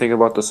saying anything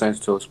about the Saints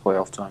till it's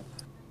playoff time,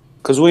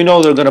 because we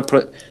know they're gonna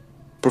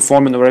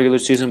perform in the regular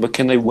season, but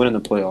can they win in the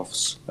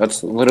playoffs?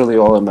 That's literally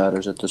all that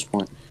matters at this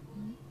point.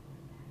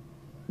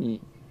 Mm.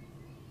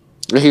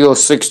 If he goes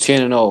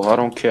 16-0, I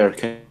don't care.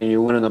 Can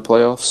you win in the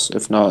playoffs?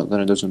 If not, then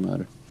it doesn't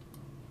matter.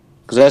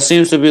 Because that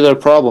seems to be their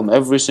problem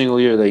every single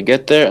year. They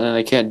get there and then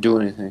they can't do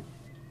anything,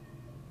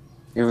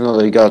 even though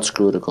they got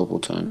screwed a couple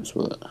times.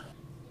 But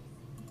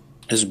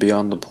it's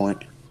beyond the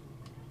point.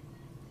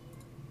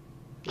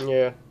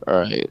 Yeah. All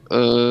right.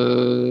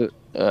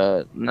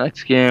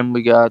 Next game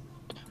we got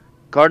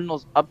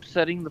Cardinals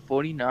upsetting the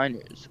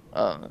 49ers.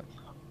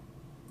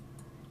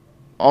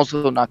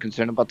 Also not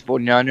concerned about the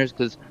 49ers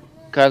because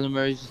Kyler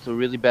Murray is just a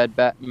really bad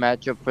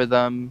matchup for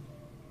them.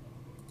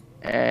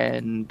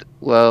 And,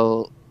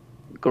 well,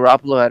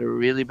 Garoppolo had a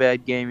really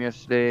bad game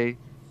yesterday.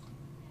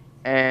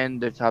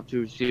 And their top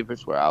two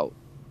receivers were out.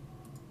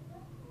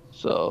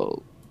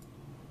 So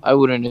I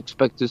wouldn't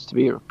expect this to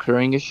be a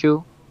recurring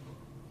issue.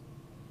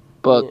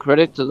 But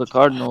credit to the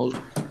Cardinals.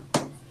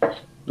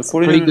 The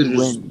Pretty 49ers good are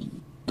just,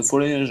 win. the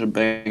 49ers are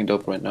banged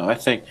up right now. I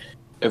think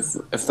if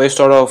they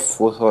start off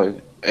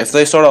with if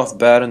they start off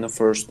bad in the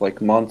first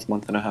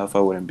month and a half, I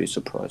wouldn't be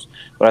surprised.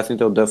 But I think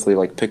they'll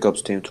definitely pick up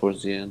steam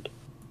towards the end.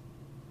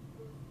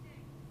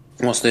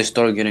 Once they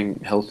start getting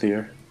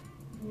healthier.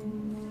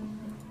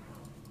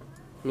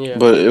 Yeah.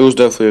 But it was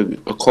definitely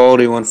a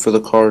quality one for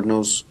the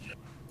Cardinals.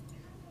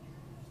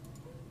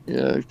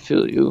 Yeah, I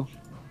feel you.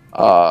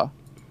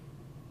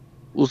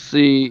 We'll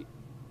see.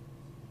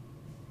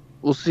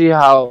 We'll see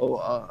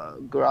how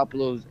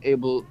Garoppolo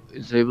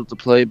is able to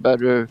play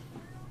better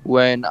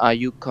when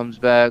Ayuk comes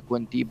back,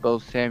 when Deebo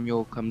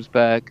Samuel comes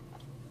back.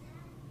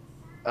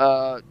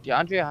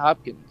 DeAndre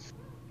Hopkins,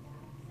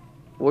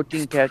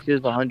 14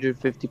 catches,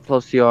 150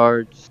 plus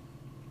yards.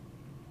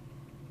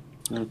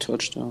 No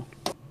touchdown.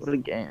 What a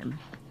game!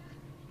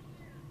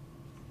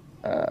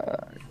 Uh,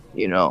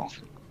 you know,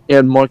 he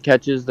had more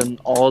catches than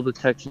all the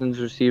Texans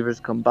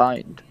receivers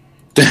combined.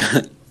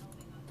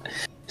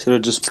 Should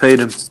have just paid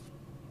him.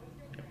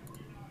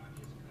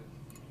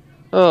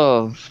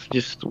 Oh,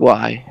 just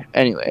why?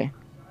 Anyway.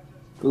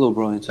 Bill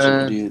O'Brien's such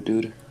an idiot,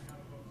 dude.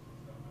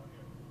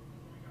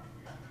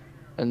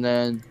 And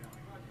then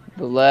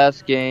the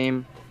last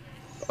game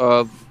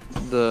of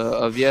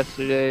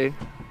yesterday,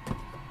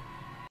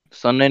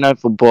 Sunday Night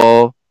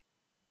Football,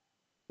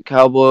 the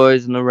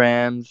Cowboys and the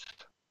Rams.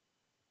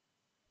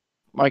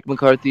 Mike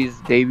McCarthy's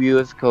debut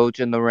as coach,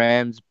 and the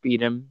Rams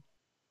beat him.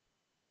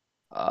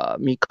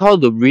 He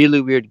called a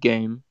really weird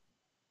game.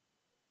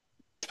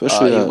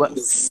 Especially He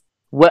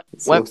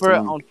went for it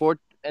down. on 4th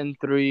and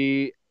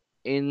 3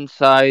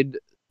 inside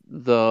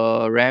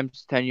the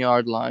Rams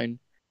 10-yard line,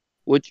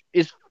 which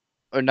is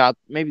or not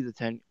maybe the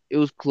 10. It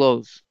was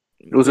close.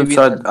 It was Maybe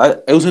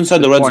inside. It was inside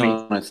the red 20.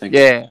 zone, I think.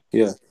 Yeah.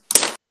 Yeah.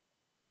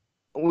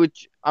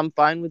 Which I'm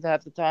fine with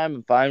half the time.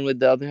 I'm fine with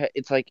the other.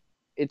 It's like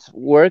it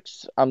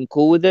works. I'm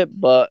cool with it,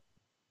 but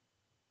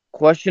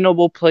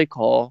questionable play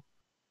call.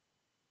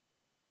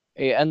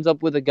 It ends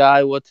up with a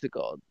guy. What's it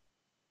called?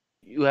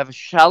 You have a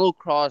shallow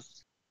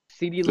cross.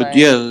 CeeDee Lamb.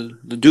 Yeah,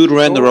 the dude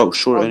ran the route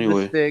short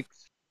anyway. The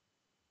sticks,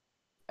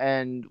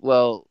 and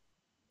well,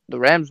 the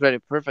Rams read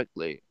it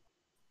perfectly.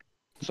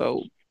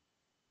 So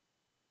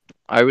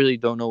I really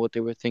don't know what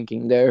they were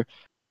thinking there.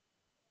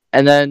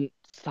 And then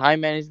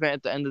time management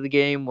at the end of the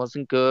game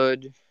wasn't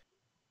good.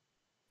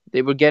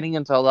 They were getting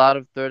into a lot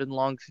of 3rd and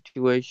long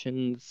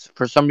situations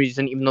for some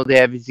reason, even though they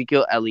have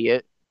Ezekiel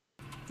Elliott.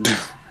 You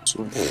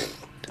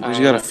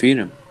gotta feed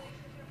him.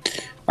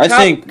 I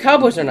think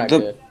Cowboys are not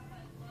good.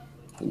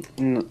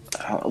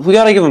 We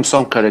gotta give them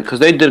some credit because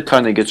they did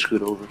kind of get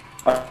screwed over.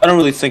 I don't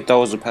really think that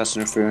was a pass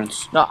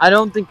interference. No, I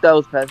don't think that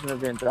was pass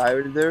interference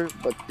either,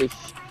 but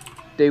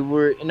they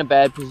were in a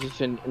bad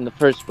position in the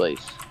first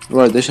place.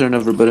 Right, they should have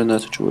never been in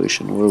that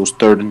situation where it was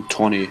 3rd and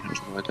 20 or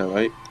something like that,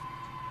 right?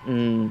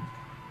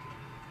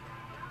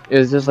 It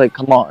was just like,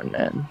 come on,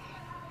 man.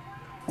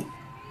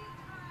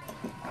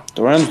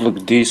 The Rams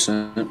look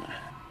decent.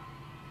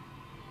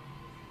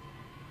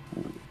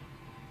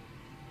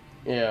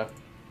 Yeah.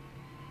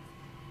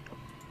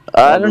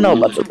 I don't know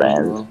about the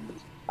Rams.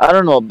 I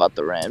don't know about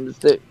the Rams.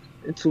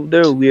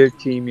 They're a weird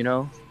team, you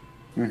know.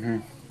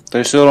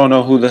 They still don't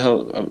know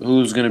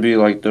who's gonna be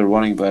their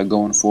running back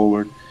going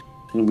forward.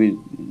 It's gonna be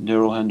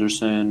Darrell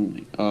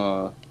Henderson,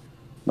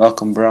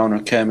 Malcolm Brown, or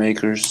Cam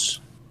Akers.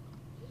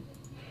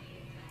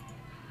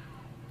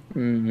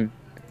 Yeah,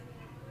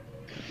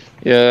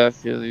 I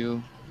feel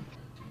you.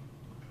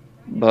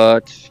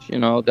 But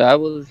that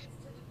was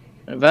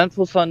an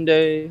eventful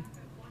Sunday.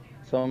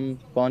 Some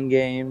fun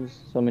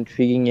games, some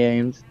intriguing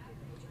games,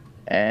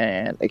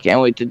 and I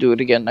can't wait to do it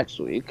again next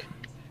week.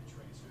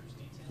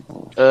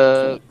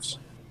 For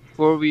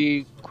before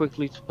we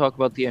quickly talk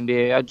about the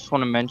NBA, I just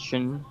want to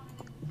mention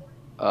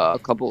a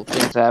couple of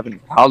things that happened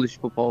in college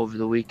football over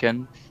the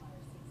weekend.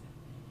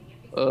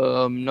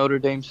 Notre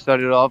Dame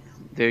started off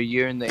their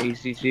year in the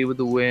ACC with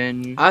a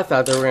win. I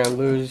thought they were gonna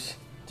lose,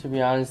 to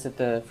be honest, at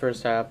the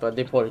first half, but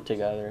they pulled it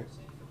together.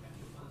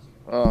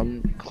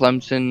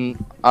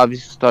 Clemson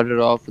obviously started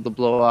off with a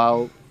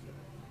blowout.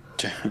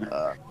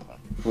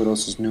 What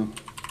else is new?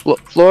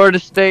 Florida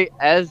State,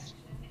 oh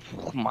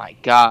my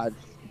God,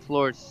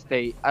 Florida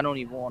State. I don't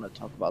even want to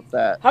talk about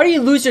that. How do you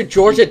lose to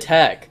Georgia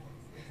Tech?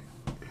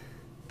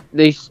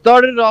 They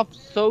started off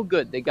so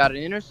good. They got an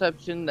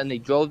interception, then they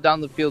drove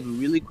down the field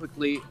really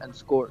quickly and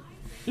scored.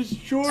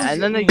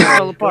 And then they just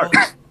fell apart.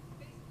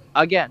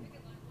 Again,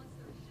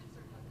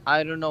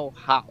 I don't know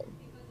how.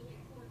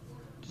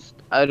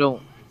 I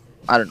don't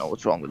know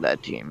what's wrong with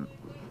that team.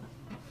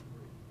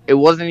 It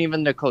wasn't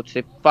even their coach.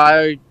 They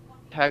fired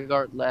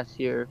Taggart last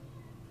year,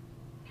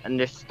 and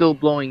they're still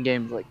blowing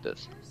games like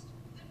this.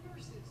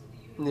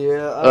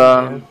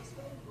 Yeah.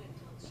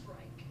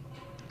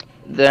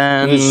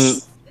 Then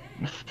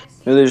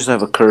Maybe they just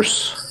have a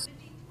curse.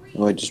 They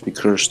might just be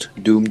cursed,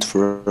 doomed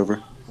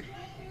forever.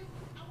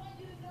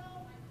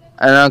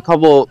 and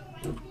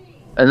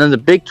then the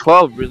Big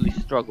 12 really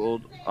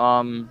struggled.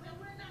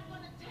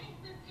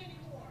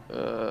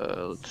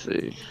 Let's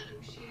see.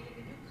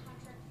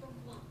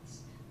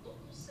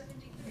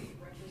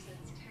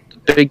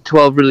 The Big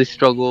 12 really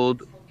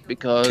struggled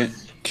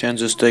because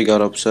Kansas State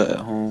got upset at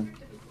home.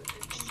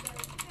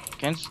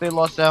 Kansas State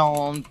lost at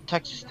home.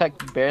 Texas Tech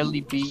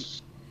barely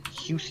beat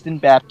Houston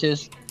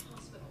Baptist.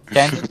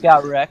 Kansas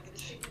got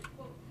wrecked.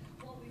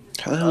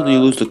 How the hell do you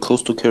lose to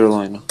Coastal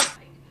Carolina?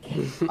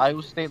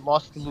 Iowa State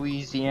lost to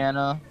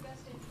Louisiana.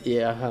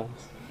 Yeah.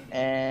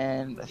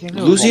 And I think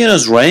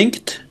Louisiana's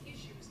ranked?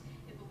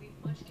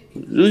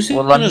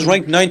 Louisiana's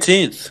ranked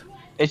 19th.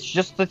 It's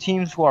just the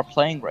teams who are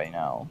playing right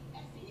now.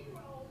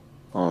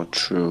 Oh,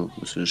 true.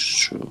 This is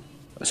true.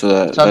 So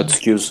that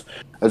skews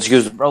the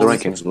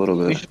rankings a little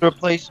bit.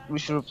 We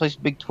should replace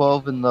Big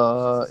 12 in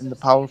the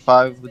Power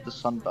 5 with the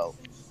Sun Belt.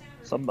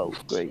 Sun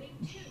Belt's great.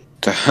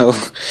 The hell?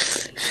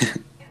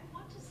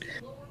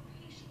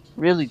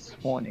 Really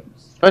disappointing.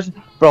 Especially,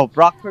 bro,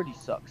 Brock Purdy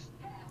sucks.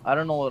 I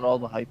don't know what all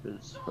the hype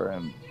is for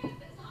him.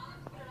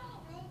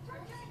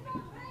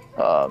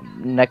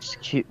 Next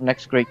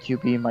great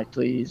QB, Mike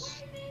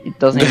Lees. He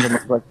doesn't even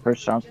look like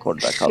first round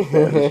quarterback out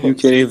there. You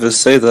can't even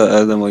say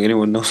that, Adam, like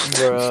anyone knows what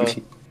that means.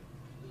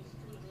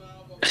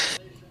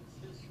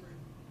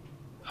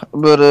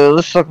 But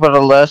let's talk about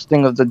the last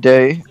thing of the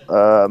day.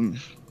 I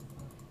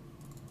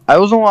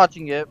wasn't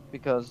watching it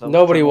because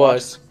Nobody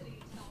was.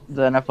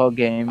 The NFL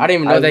game. I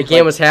didn't even know that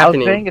game was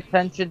happening. I was paying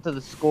attention to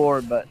the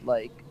score, but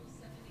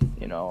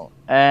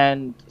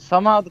and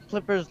somehow the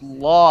Clippers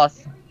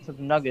lost to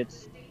the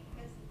Nuggets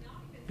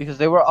because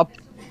they were up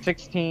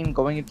 16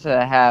 going into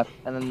the half,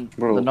 and then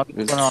the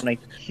Nuggets went on a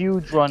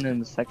huge run in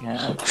the second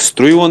half. It's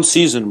 3-1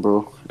 season,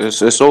 bro.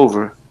 It's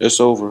over.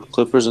 It's over.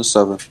 Clippers in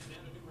 7.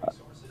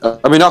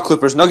 I mean, not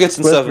Clippers. Nuggets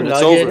in 7.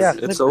 It's over. Yeah,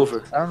 it's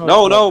over.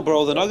 No,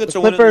 bro. The Nuggets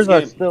are winning this game.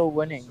 Clippers are still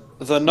winning.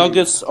 The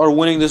Nuggets are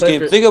winning this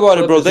game. Think about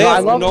it, bro. They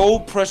have no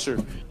pressure.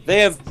 They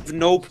have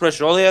no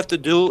pressure. All they have to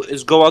do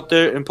is go out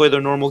there and play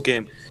their normal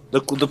game.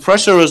 The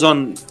pressure is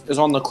on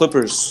the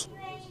Clippers.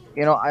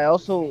 I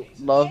also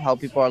love how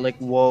people are like,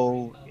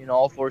 whoa, in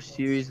all 4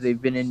 series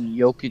they've been in.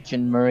 Jokic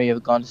and Murray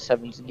have gone to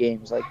 7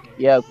 games. Like,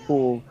 yeah,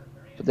 cool.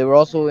 But they were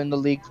also in the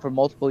league for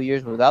multiple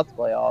years without the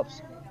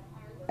playoffs.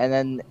 And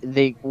then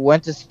they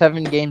went to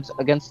 7 games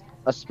against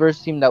a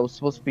Spurs team that was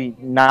supposed to be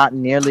not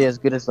nearly as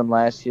good as them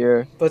last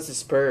year. But it's the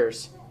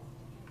Spurs.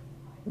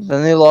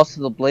 Then they lost to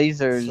the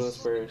Blazers. So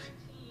Spurs.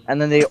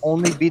 And then they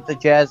only beat the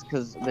Jazz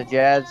because the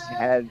Jazz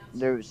had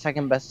their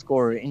second best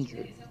scorer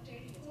injured.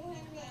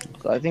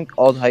 So I think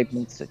all the hype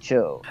needs to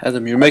chill.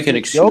 Adam, you're making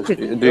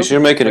excuses.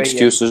 You're making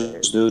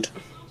excuses, dude.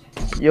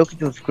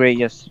 Jokic was great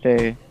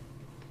yesterday.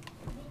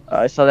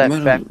 I saw that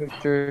fan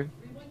picture.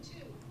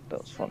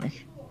 That was funny.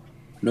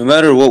 No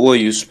matter what way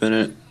you spin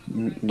it,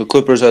 the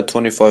Clippers had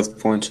 25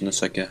 points in the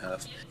second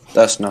half.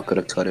 That's not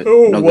gonna cut it.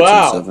 Oh, Nuggets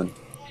wow. in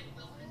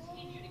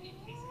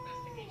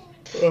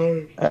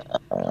 7.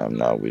 I'm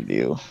not with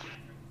you.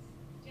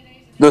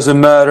 Doesn't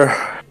matter.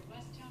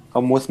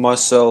 I'm with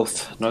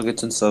myself.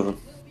 Nuggets in 7.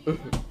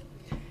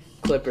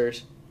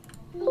 Clippers.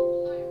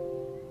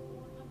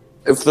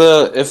 If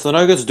the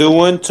Nuggets do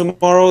win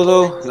tomorrow,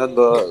 though, then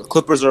the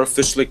Clippers are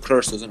officially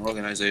cursed as an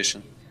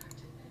organization.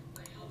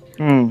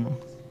 They've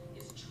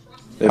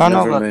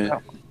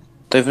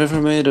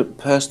never made it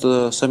past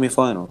the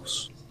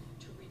semifinals.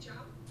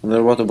 And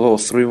they're about to blow a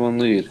 3-1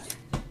 lead.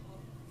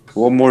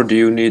 What more do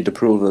you need to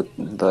prove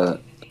that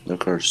they're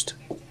cursed?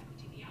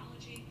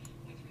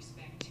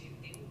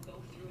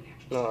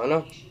 No, I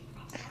know.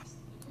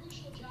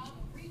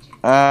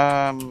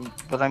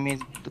 But I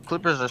mean, the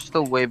Clippers are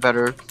still way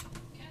better.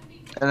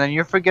 And then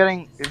you're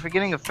forgetting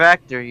a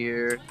factor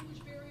here,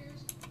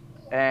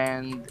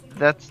 and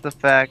that's the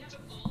fact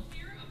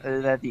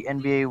that the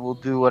NBA will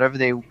do whatever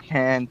they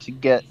can to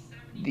get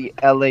the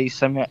LA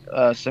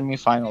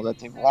semifinal that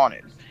they've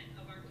wanted.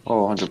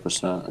 Oh,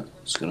 100%.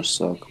 It's gonna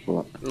suck,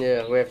 but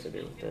Yeah, we have to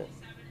deal with that.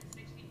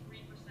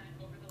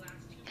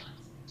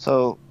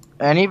 So,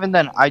 and even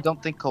then, I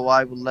don't think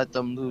Kawhi would let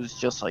them lose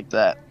just like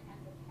that.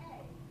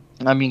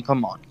 I mean,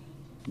 come on,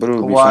 it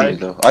would be funny Kawhi.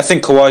 though. I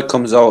think Kawhi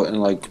comes out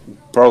and like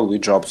probably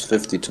drops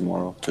 50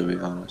 tomorrow. To be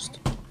honest,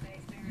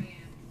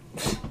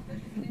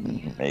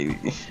 Maybe.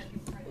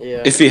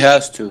 Yeah. if he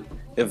has to,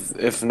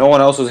 if no one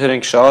else is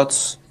hitting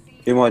shots,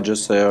 he might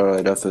just say, "All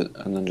right, F it,"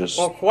 and then just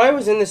Well, Kawhi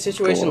was in this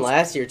situation Go off.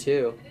 last year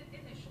too.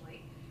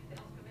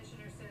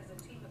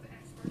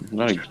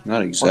 not Well,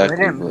 they exactly,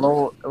 didn't but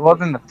blow. It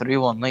wasn't a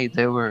 3-1 lead.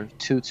 They were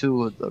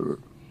 2-2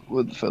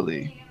 with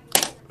Philly.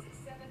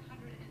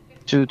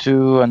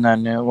 2-2, and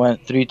then it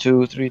went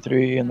 3-2,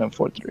 3-3, and then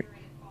 4-3.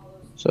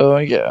 So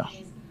yeah.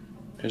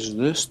 is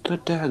this the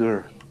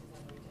dagger?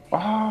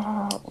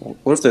 Ah,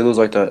 what if they lose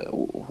like that?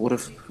 What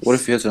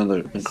if he hits another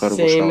incredible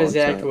shot Same like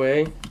exact that?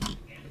 way.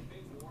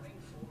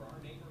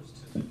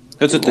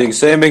 That's the thing.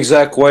 Same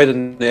exact way,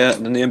 then the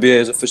NBA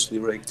is officially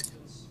rigged.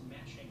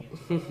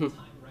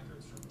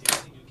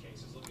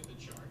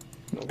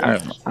 I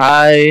don't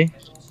know.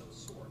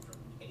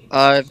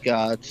 I've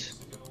got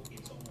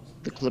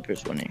the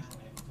Clippers winning.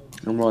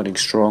 I'm riding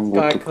strong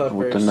Got with the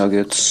Clippers.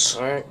 Nuggets.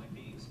 All right.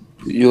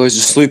 You guys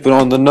are sleeping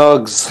on the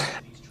Nugs.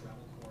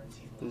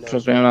 No,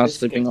 Trust me, I'm not this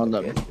sleeping game's on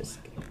gonna them. get this-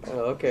 Oh,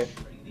 okay.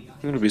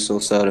 I'm gonna be so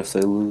sad if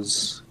they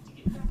lose.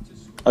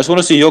 I just want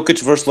to see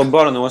Jokic versus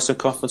LeBron in the Western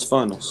Conference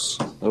Finals.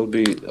 That would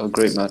be a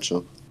great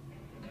matchup.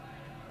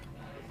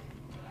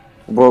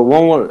 But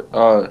one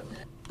more.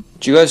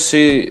 Did you guys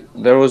see?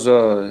 There was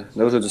a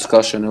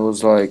discussion. It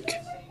was like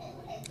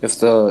if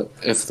the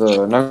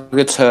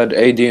Nuggets had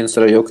AD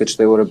instead of Jokic,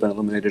 they would have been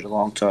eliminated a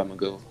long time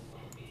ago.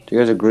 Do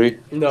you guys agree?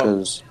 No.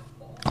 Because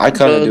I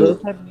kind of Those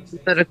do.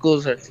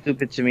 hypotheticals are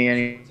stupid to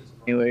me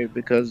anyway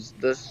because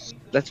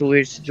that's a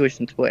weird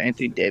situation to put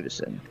Anthony Davis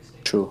in.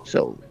 True.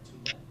 So,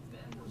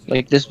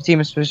 like this team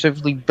is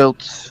specifically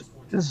built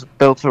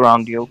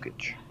around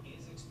Jokic.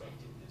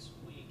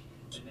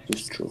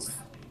 It's true.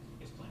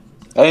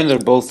 I think they're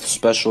both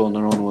special in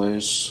their own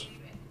ways.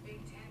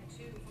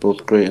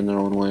 Both great in their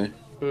own way.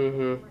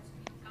 Mm-hmm.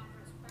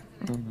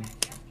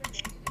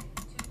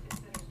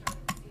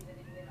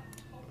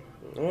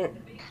 All right.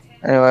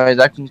 Anyway,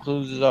 that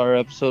concludes our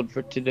episode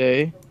for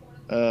today.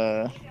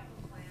 If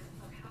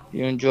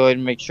you enjoyed,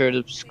 make sure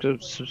to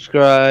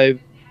subscribe,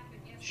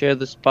 share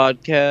this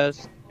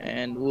podcast,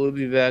 and we'll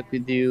be back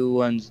with you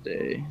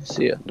Wednesday.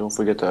 See ya. Don't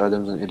forget that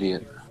Adam's an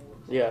idiot.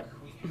 Yeah.